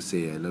weird to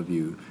say I love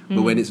you.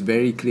 But when it's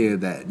very clear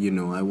that, you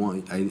know, I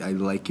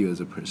like you as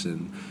a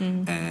person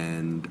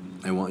and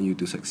I want you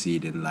to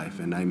succeed in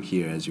life and I'm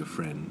here as your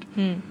friend,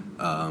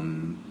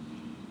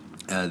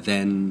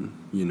 then,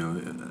 you know,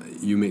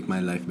 you make my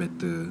life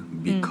better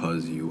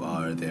because you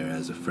are there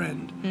as a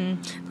friend.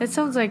 That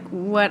sounds like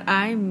what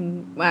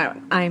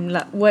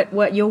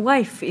what your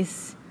wife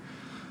is.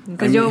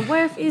 Because your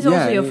wife is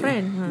also your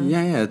friend. Huh?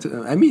 Yeah.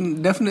 I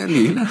mean,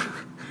 definitely.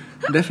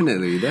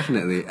 definitely.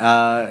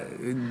 I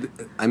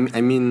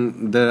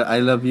mean, the I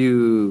love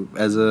you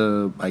as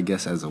a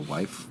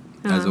wife.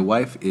 As a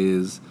wife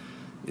is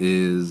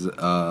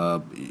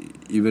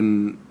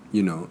even,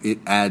 you know, it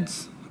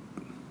adds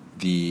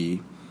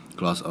the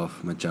clause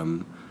of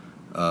macam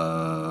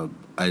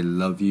I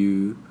love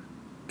you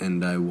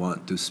and I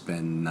want to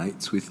spend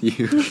nights with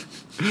you.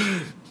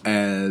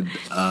 And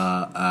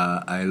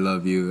I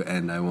love you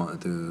and I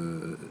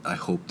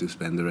hope to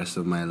spend the rest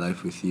of my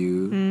life with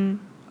you.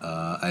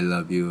 I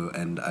love you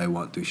and I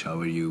want to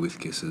shower you with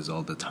kisses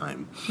all the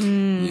time.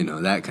 You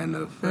know, that kind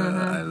of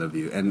I love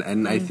you.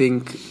 And I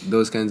think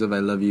those kinds of I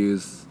love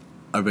yous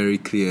are very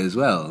clear as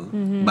well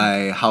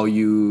by how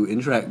you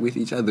interact with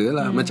each other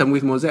lah. Macam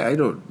with Mosaic,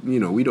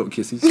 we don't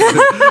kiss each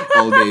other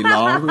all day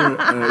long,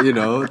 you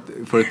know,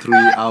 for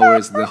 3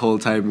 hours the whole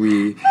time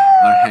we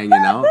are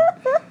hanging out.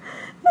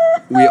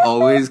 We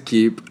always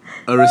keep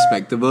a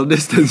respectable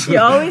distance. You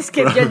always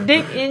keep your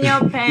dick in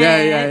your pants.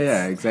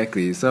 Yeah,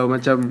 exactly. So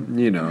macam,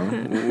 you know,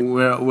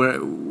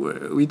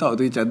 we talk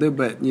to each other,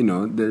 but you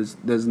know,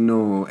 there's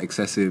no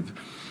excessive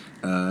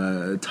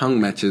tongue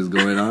matches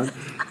going on.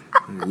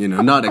 You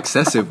know, not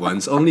excessive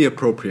ones, only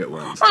appropriate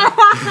ones.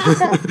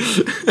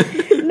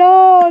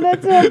 No,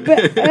 that's a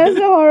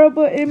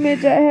horrible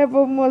image I have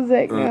of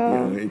Mosaic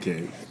now.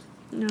 Okay.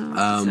 No,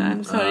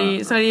 I'm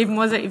sorry,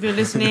 Mosaic, if you're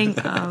listening.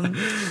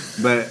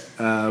 But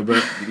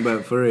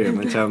for real,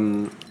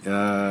 macam,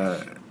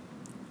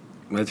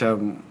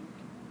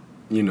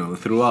 you know,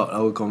 throughout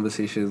our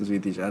conversations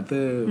with each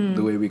other,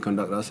 the way we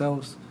conduct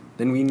ourselves,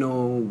 then we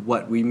know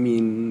what we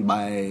mean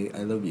by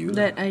I love you.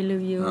 That I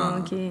love you,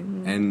 okay.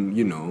 And,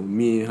 you know,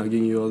 me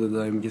hugging you all the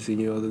time, kissing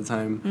you all the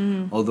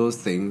time, all those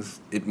things,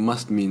 it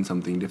must mean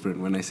something different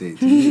when I say it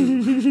to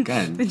you.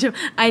 Kan?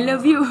 I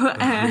love you,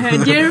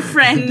 dear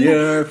friend.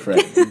 Dear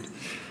friend.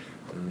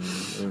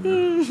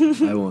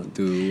 I want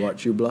to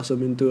watch you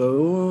blossom into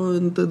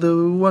the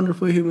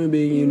wonderful human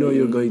being you know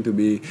you're going to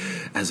be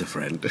as a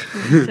friend.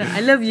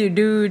 I love you,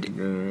 dude.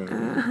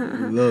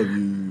 Love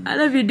you. I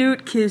love you,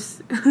 dude.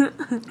 Kiss.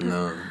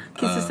 No.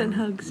 Kisses and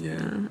hugs.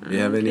 Yeah. Do you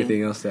have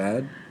anything else to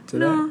add to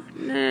that?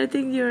 No, I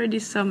think you already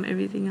summed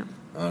everything up.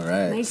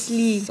 Alright.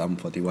 Nicely. Sum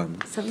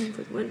 41. Sum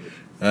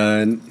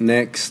 41.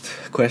 Next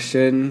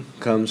question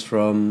comes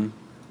from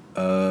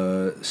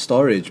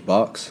Storage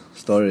Box.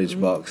 Storage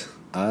Box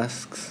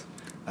asks,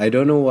 I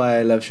don't know why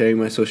I love sharing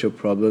my social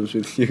problems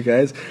with you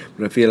guys,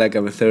 but I feel like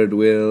I'm a third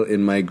wheel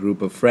in my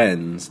group of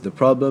friends. The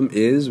problem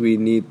is we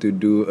need to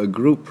do a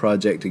group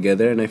project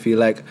together, and I feel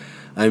like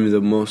I'm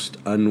the most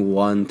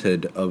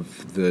unwanted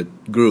of the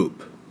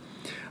group.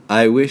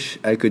 I wish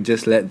I could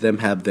just let them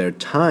have their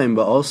time,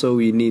 but also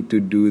we need to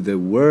do the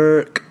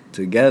work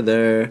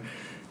together.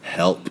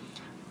 Help.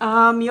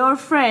 Your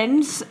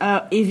friends,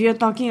 if you're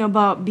talking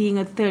about being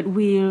a third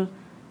wheel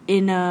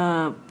in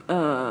a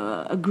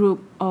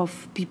group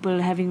of people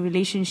having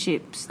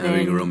relationships,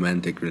 having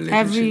romantic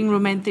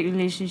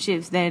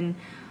relationships, then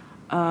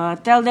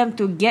tell them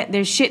to get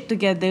their shit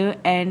together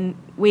and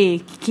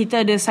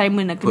kita ada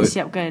assignment nak kena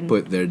siapkan.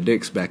 Put their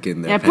dicks back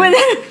in their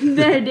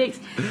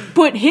pants.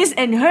 Put his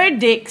and her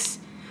dicks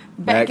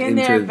back in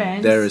their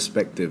pants. Their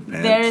respective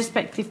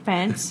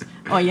pants.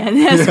 Oh yeah,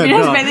 their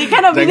respective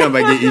kind of. Jangan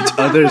bagi each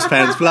other's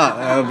pants pula.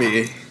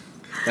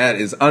 That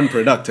is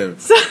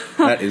unproductive.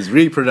 That is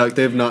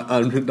reproductive, not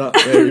very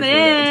productive.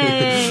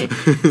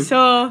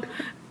 So,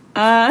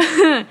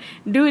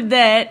 do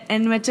that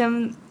and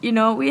macam, you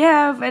know, we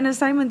have an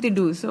assignment to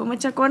do. So,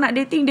 macam kau nak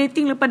dating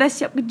lepas dah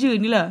siap kerja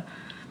ni lah.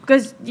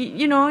 Because,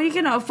 you know, you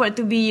cannot afford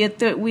to be a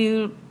third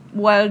wheel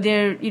while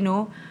they're, you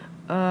know,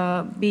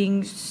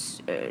 being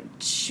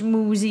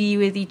schmoozy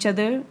with each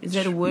other. Is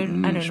that a word?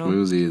 I don't know.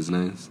 Schmoozy is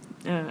nice.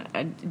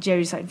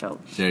 Jerry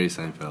Seinfeld.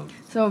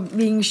 So,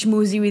 being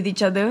schmoozy with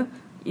each other,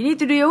 you need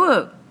to do your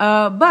work.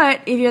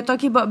 But if you're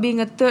talking about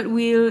being a third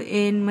wheel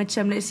in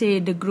macam, let's say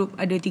the group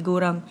ada 3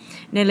 orang,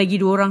 dan lagi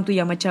 2 orang tu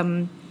yang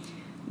macam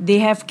they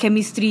have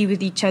chemistry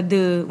with each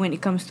other when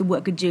it comes to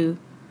buat kerja,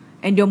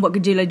 and diorang buat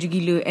kerja laju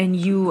gila, and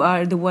you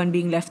are the one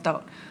being left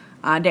out.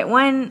 That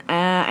one,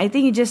 I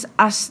think you just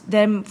ask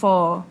them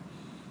for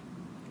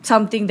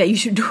something that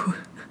you should do.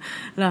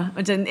 Lah,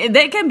 macam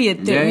that can be a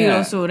third wheel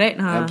also, right?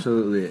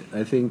 Absolutely.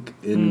 I think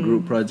in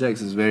group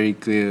projects it's very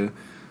clear.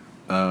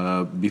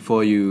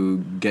 before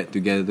you get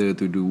together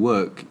to do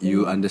work,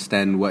 you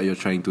understand what you're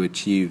trying to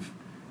achieve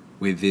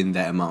within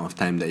that amount of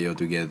time that you're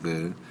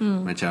together.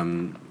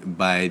 Macam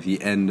by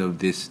the end of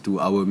this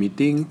 2-hour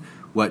meeting,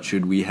 what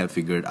should we have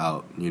figured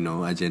out? You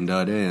know,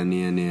 agenda dia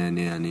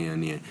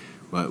ni.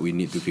 What we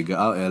need to figure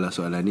out ialah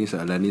soalan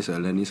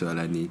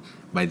ni.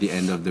 By the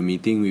end of the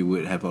meeting, we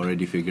would have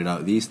already figured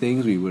out these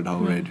things. We would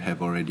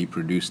have already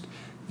produced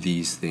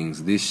these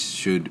things. This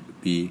should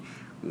be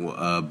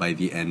by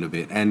the end of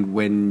it. And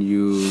when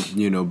you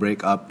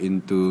break up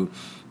into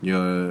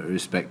your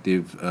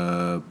respective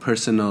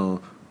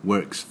personal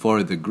works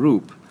for the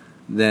group,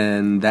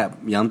 then that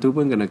yang tu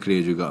pun kena clear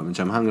juga.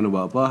 Macam hang kena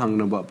buat apa, hang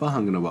kena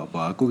buat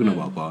apa, aku kena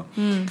buat apa.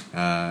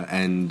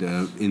 And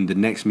in the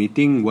next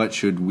meeting, what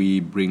should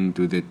we bring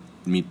to the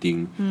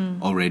meeting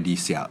already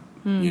siap?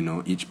 You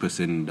know, each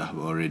person dah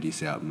already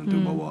siap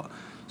untuk bawa.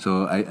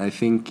 So I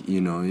think,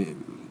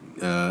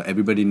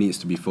 everybody needs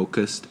to be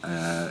focused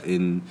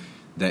in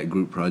that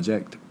group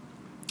project.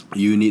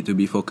 You need to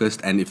be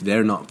focused, and if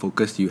they're not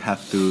focused, you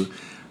have to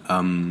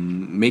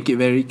make it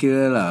very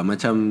clear lah.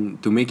 Macam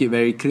to make it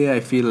very clear,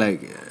 I feel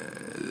like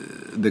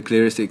the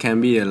clearest it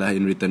can be ialah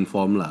in written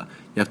form lah.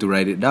 You have to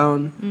write it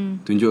down,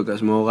 tunjuk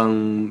kat semua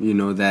orang,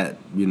 that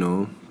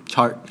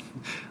chart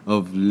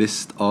of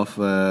list of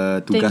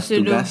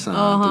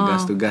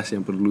tugas-tugas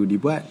yang perlu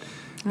dibuat,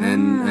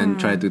 and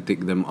try to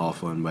tick them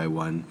off one by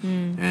one.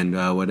 And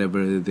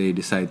whatever they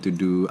decide to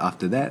do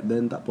after that,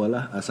 then tak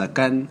apalah,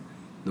 asalkan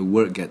the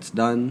work gets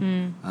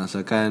done,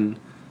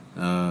 asalkan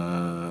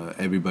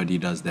everybody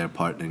does their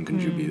part and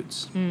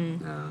contributes.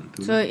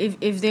 So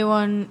if they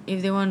want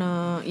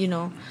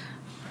to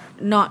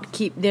not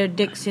keep their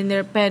dicks in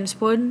their pants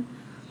pun,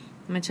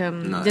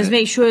 macam just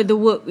make sure the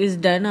work is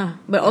done lah.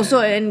 But also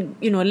and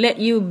let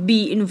you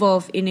be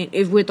involved in it.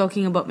 If we're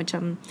talking about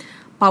macam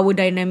power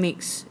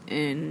dynamics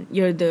and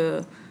you're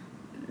the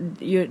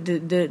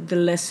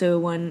lesser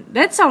one,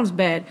 that sounds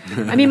bad.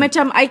 I mean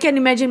macam I can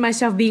imagine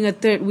myself being a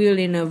third wheel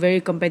in a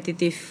very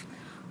competitive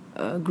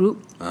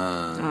group.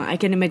 I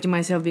can imagine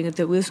myself being a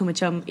third wheel. So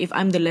macam if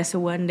I'm the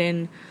lesser one,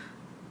 then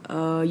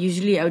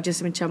usually I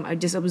just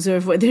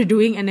observe what they're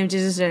doing and then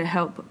just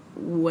help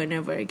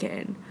whenever I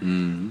can.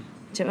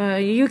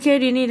 You okay?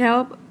 Do you need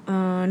help?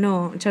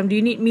 No. Macam, do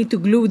you need me to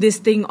glue this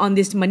thing on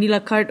this manila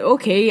card?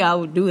 Okay,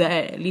 I'll do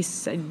that. At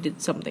least I did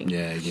something.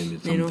 Yeah, again,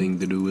 it's something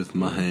to do with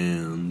my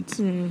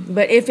hands.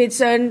 But if it's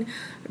a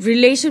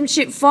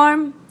relationship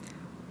form,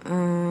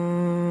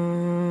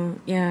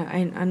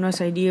 Anwar's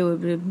idea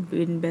would have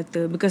been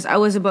better, because I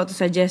was about to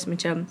suggest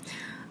macam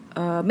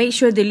make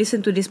sure they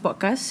listen to this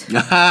podcast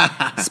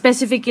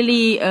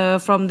specifically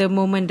from the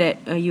moment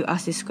that you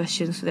ask this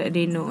question, so that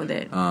they know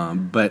that.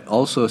 But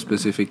also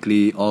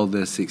specifically all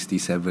the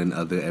 67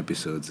 other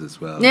episodes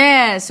as well.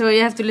 Yeah, so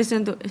you have to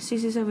listen to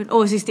 67.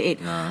 Oh, 68.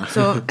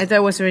 So I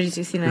thought it was already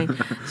 69.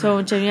 So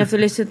you have to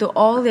listen to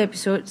all the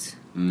episodes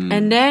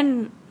and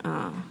then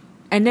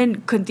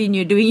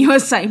continue doing your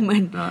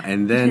assignment.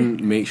 And then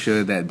make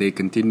sure that they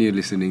continue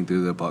listening to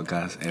the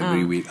podcast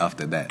every week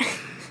after that.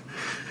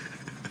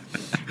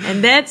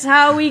 And that's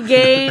how we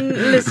gain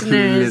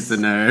listeners.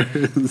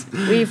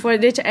 We for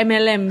dia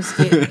MLM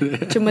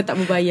sikit, cuma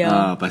tak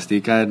berbayar.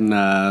 Pastikan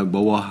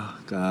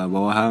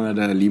bawahan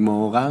ada 5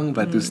 orang,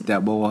 lepas tu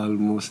setiap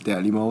 5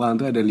 orang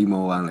tu ada 5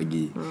 orang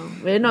lagi.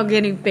 We're not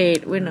getting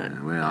paid. We're not.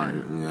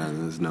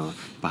 There's no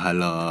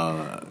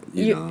pahala.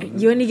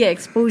 You only get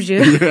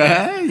exposure.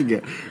 You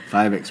get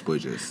 5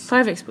 exposures. So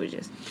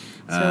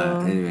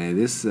anyway,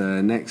 this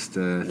next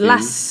thing,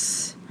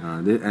 last.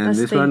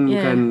 This one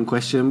can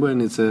question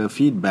pun, it's a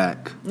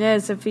feedback. Yeah,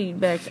 it's a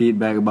feedback.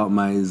 Feedback about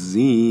my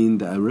zine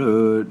that I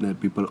wrote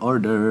that people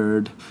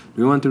ordered.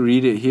 Do you want to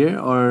read it here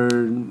or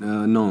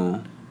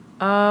no?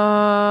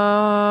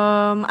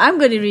 I'm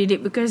gonna read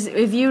it, because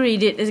if you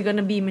read it, it's gonna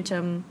be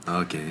macam.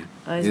 Okay.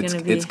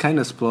 It's kind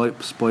of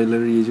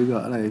spoilery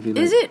juga lah.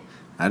 Is it?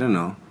 I don't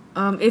know.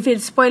 If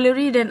it's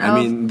spoilery, then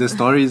I mean the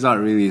stories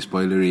aren't really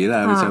spoilery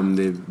lah. Macam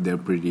they're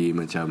pretty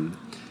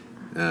macam.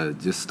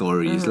 Just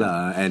stories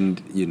lah,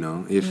 and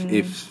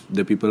if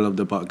the people of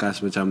the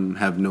podcast macam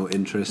have no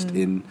interest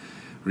in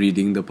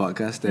reading the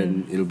podcast,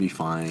 then it'll be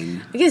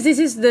fine. Because this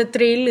is the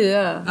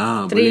trailer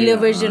trailer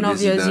version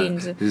of your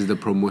zine. This is the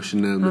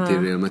promotional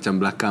material.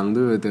 Macam belakang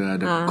tu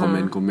ada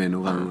komen-komen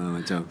orang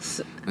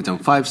macam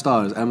 5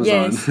 stars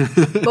Amazon. Yes.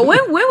 But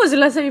when was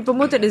the last time you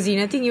promoted the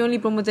zine? I think you only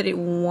promoted it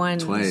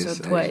once or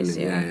twice.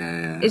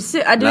 Yeah. It's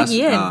ada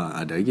lagi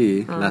kan? Ada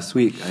lagi. Last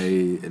week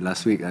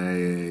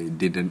I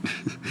didn't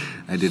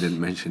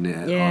mention it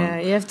at all.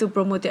 Yeah, you have to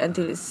promote it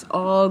until it's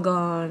all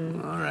gone.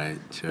 Alright,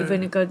 sure.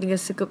 Even kalau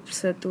tinggal sekep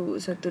satu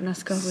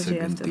naskah pun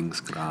saya have to.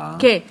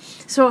 Okay,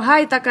 so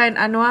hi Takan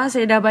Anwar,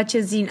 saya dah baca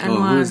zine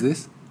Anwar. Who is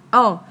this?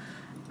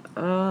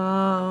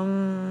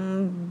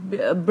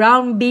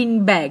 Brown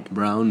Bean Bag.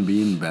 Brown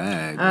Bean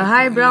Bag.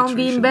 Hi Brown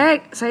Bean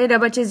Bag. Saya dah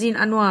baca zin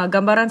Anwar.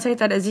 Gambaran saya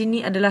terhadap zin ni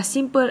adalah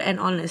simple and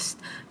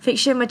honest.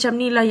 Fiction macam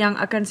ni lah yang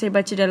akan saya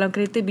baca dalam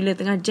kereta bila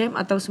tengah jam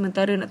atau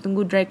sementara nak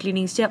tunggu dry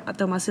cleaning siap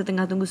atau masa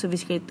tengah tunggu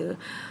servis kereta.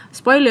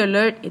 Spoiler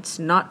alert, it's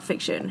not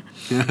fiction.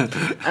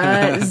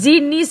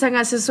 Zin ni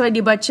sangat sesuai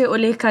dibaca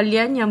oleh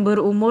kalian yang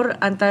berumur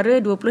antara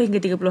 20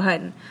 hingga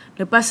 30-an.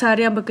 Lepas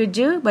seharian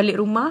bekerja,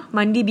 balik rumah,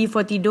 mandi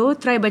before tidur,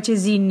 try baca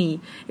zin ni.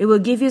 It will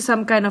give you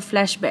some kind of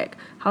flashback.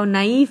 How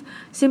naive,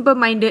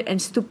 simple-minded and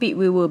stupid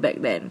we were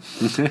back then.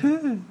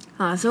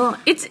 So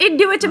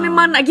dia macam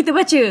memang nak kita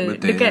baca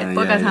dekat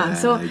podcast.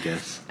 So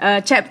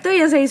chapter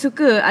yang saya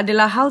suka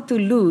adalah how to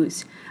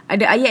lose.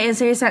 Ada ayat yang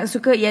saya sangat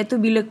suka, iaitu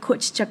bila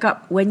coach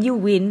cakap, when you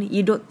win,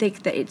 you don't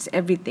think that it's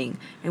everything,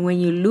 and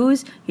when you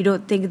lose, you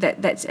don't think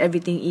that that's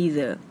everything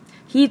either.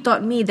 He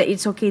taught me that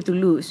it's okay to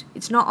lose.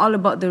 It's not all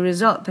about the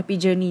result, tapi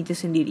journey itu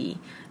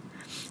sendiri.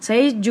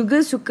 Saya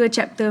juga suka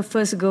chapter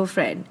First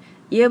Girlfriend.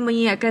 Ia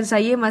mengingatkan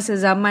saya masa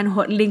zaman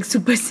Hotlink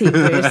Super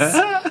Savers.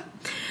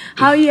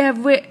 How you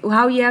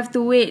have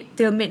to wait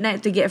till midnight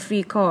to get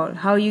free call.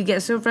 How you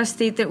get so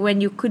frustrated when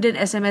you couldn't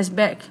SMS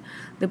back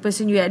the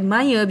person you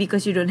admire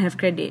because you don't have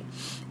credit.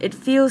 It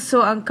feels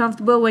so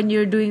uncomfortable when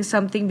you're doing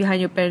something behind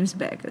your parents'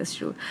 back. That's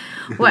true.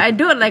 What I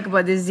don't like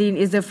about this zine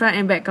is the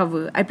front and back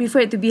cover. I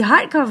prefer it to be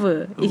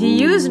hardcover. If you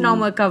use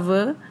normal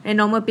cover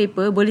and normal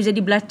paper, boleh jadi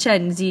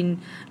belacan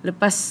zine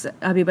lepas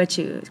habis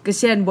baca.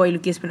 Kesian boy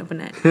lukis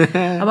penat-penat.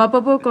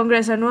 Apa-apa pun,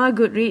 congrats Anwar,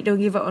 good read,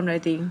 don't give up on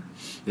writing.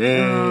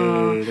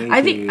 Yay,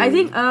 I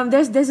think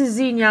there's a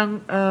zine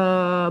yang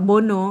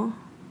Bono,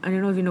 I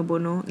don't know if you know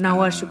Bono,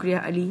 Nawar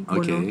Syukriah Ali,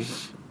 Bono. Okay.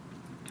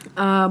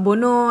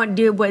 Bono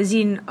dia buat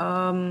zine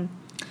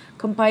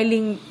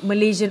compiling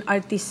Malaysian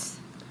artist,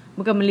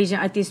 bukan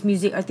Malaysian artist,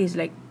 music artist,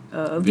 like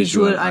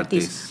visual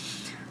artist.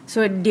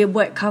 So dia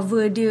buat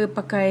cover dia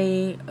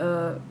pakai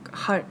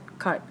art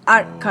card.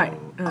 Art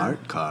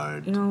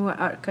card. You know what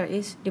art card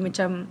is? Dia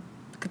macam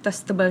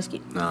kertas tebal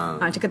sikit.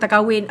 Macam kertas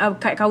kahwin,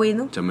 kad kahwin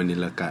tu. Macam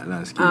manila card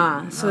lah sikit.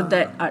 So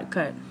that art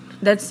card.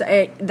 That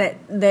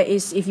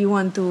is if you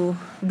want to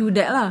do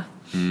that lah.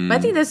 But I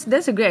think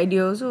that's a great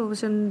idea also.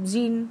 Macam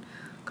zine,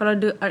 kalau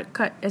ada art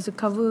card as a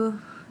cover,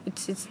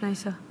 it's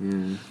nice lah.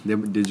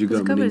 Dia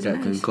juga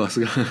meningkatkan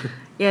kos kan.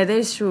 Yeah, that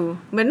is true.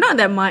 But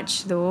not that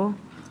much though.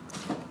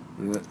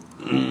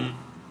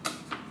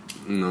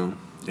 No.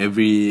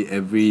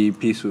 Every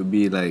piece would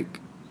be like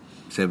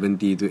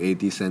 70 to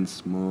 80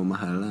 cents more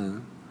mahal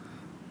lah.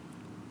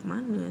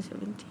 Mana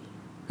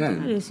 70?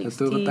 Kan? Ada 60.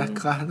 Satu kertas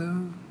kerah tu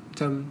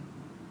macam,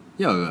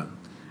 ya ke?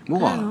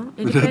 Murah.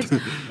 It depends.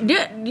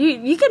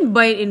 You can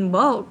buy it in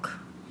bulk.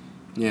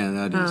 Yeah,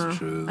 that is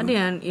true. Ada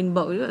yang in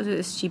bulk juga, so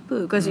it's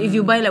cheaper. Because if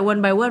you buy like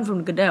one by one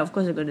from the kedai, of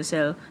course they're going to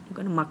sell. They're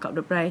going to mark up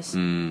the price.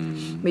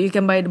 But you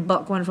can buy the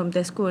bulk one from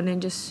Tesco and then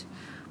just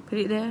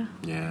put it there.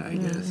 Yeah, I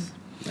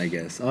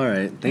guess.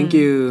 Alright, thank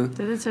you.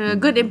 So that's a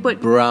good input.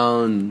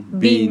 Brown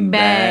Bean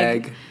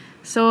Bag.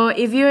 So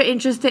if you're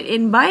interested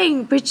in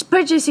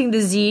purchasing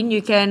the zine, you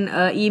can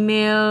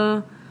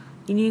email.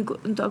 Ini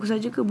untuk aku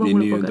sahaja ke?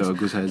 Ini untuk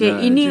aku sahaja.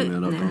 Okay,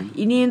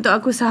 ini untuk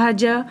aku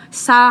sahaja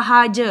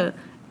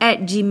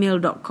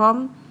 @gmail.com.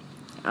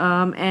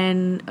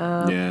 And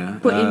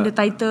put in the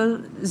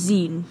title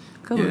zine.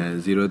 Yeah,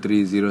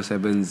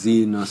 0307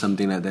 zine or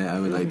something like that. I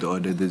would like to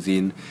order the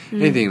zine,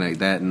 anything like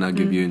that, and I'll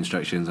give you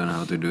instructions on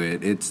how to do it.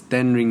 It's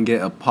 10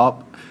 ringgit a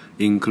pop,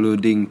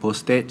 including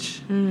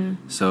postage.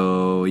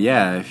 So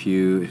yeah, if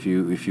you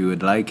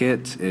would like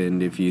it,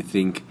 and if you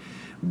think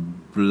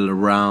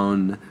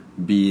Brown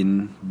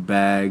Bean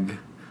Bag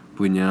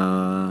punya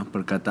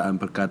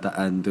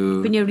perkataan-perkataan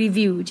tu, punya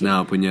review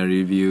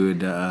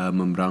dah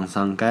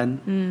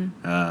memberangsangkan,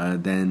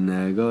 then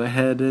go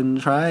ahead and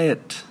try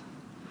it.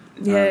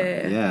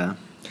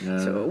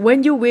 So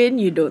when you win,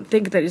 you don't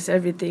think that is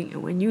everything,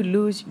 and when you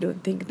lose, you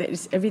don't think that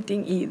is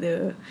everything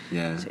either.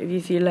 So if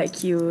you feel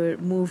like you're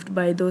moved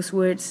by those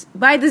words,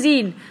 buy the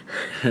zine.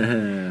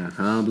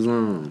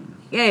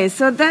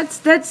 So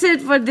that's it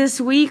for this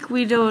week.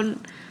 We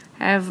don't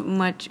have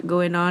much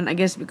going on, I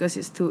guess, because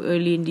it's too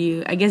early in the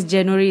year. I guess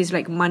January is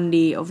like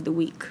Monday of the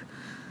week.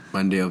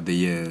 Monday of the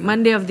year.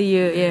 Monday of the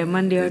year.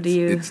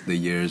 It's the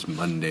year's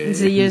Monday. It's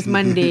the year's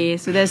Monday.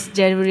 So that's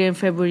January and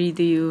February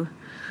to you.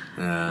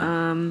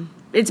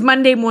 It's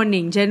Monday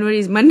morning. January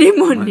is Monday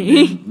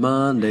morning.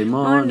 Monday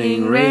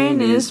morning,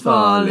 rain is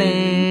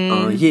falling.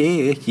 Oh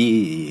yeah.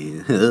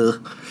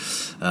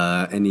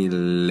 Any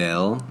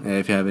lel.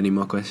 If you have any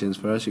more questions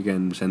for us, you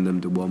can send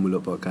them to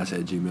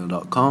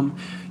buahmulutpodcast@gmail.com.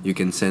 You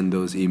can send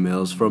those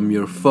emails from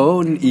your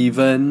phone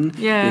even,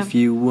 if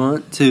you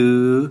want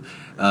to.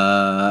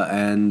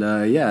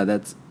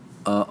 That's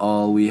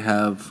all we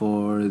have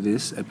for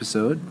this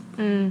episode.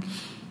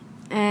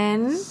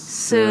 And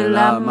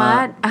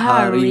Selamat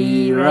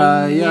Hari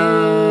Raya.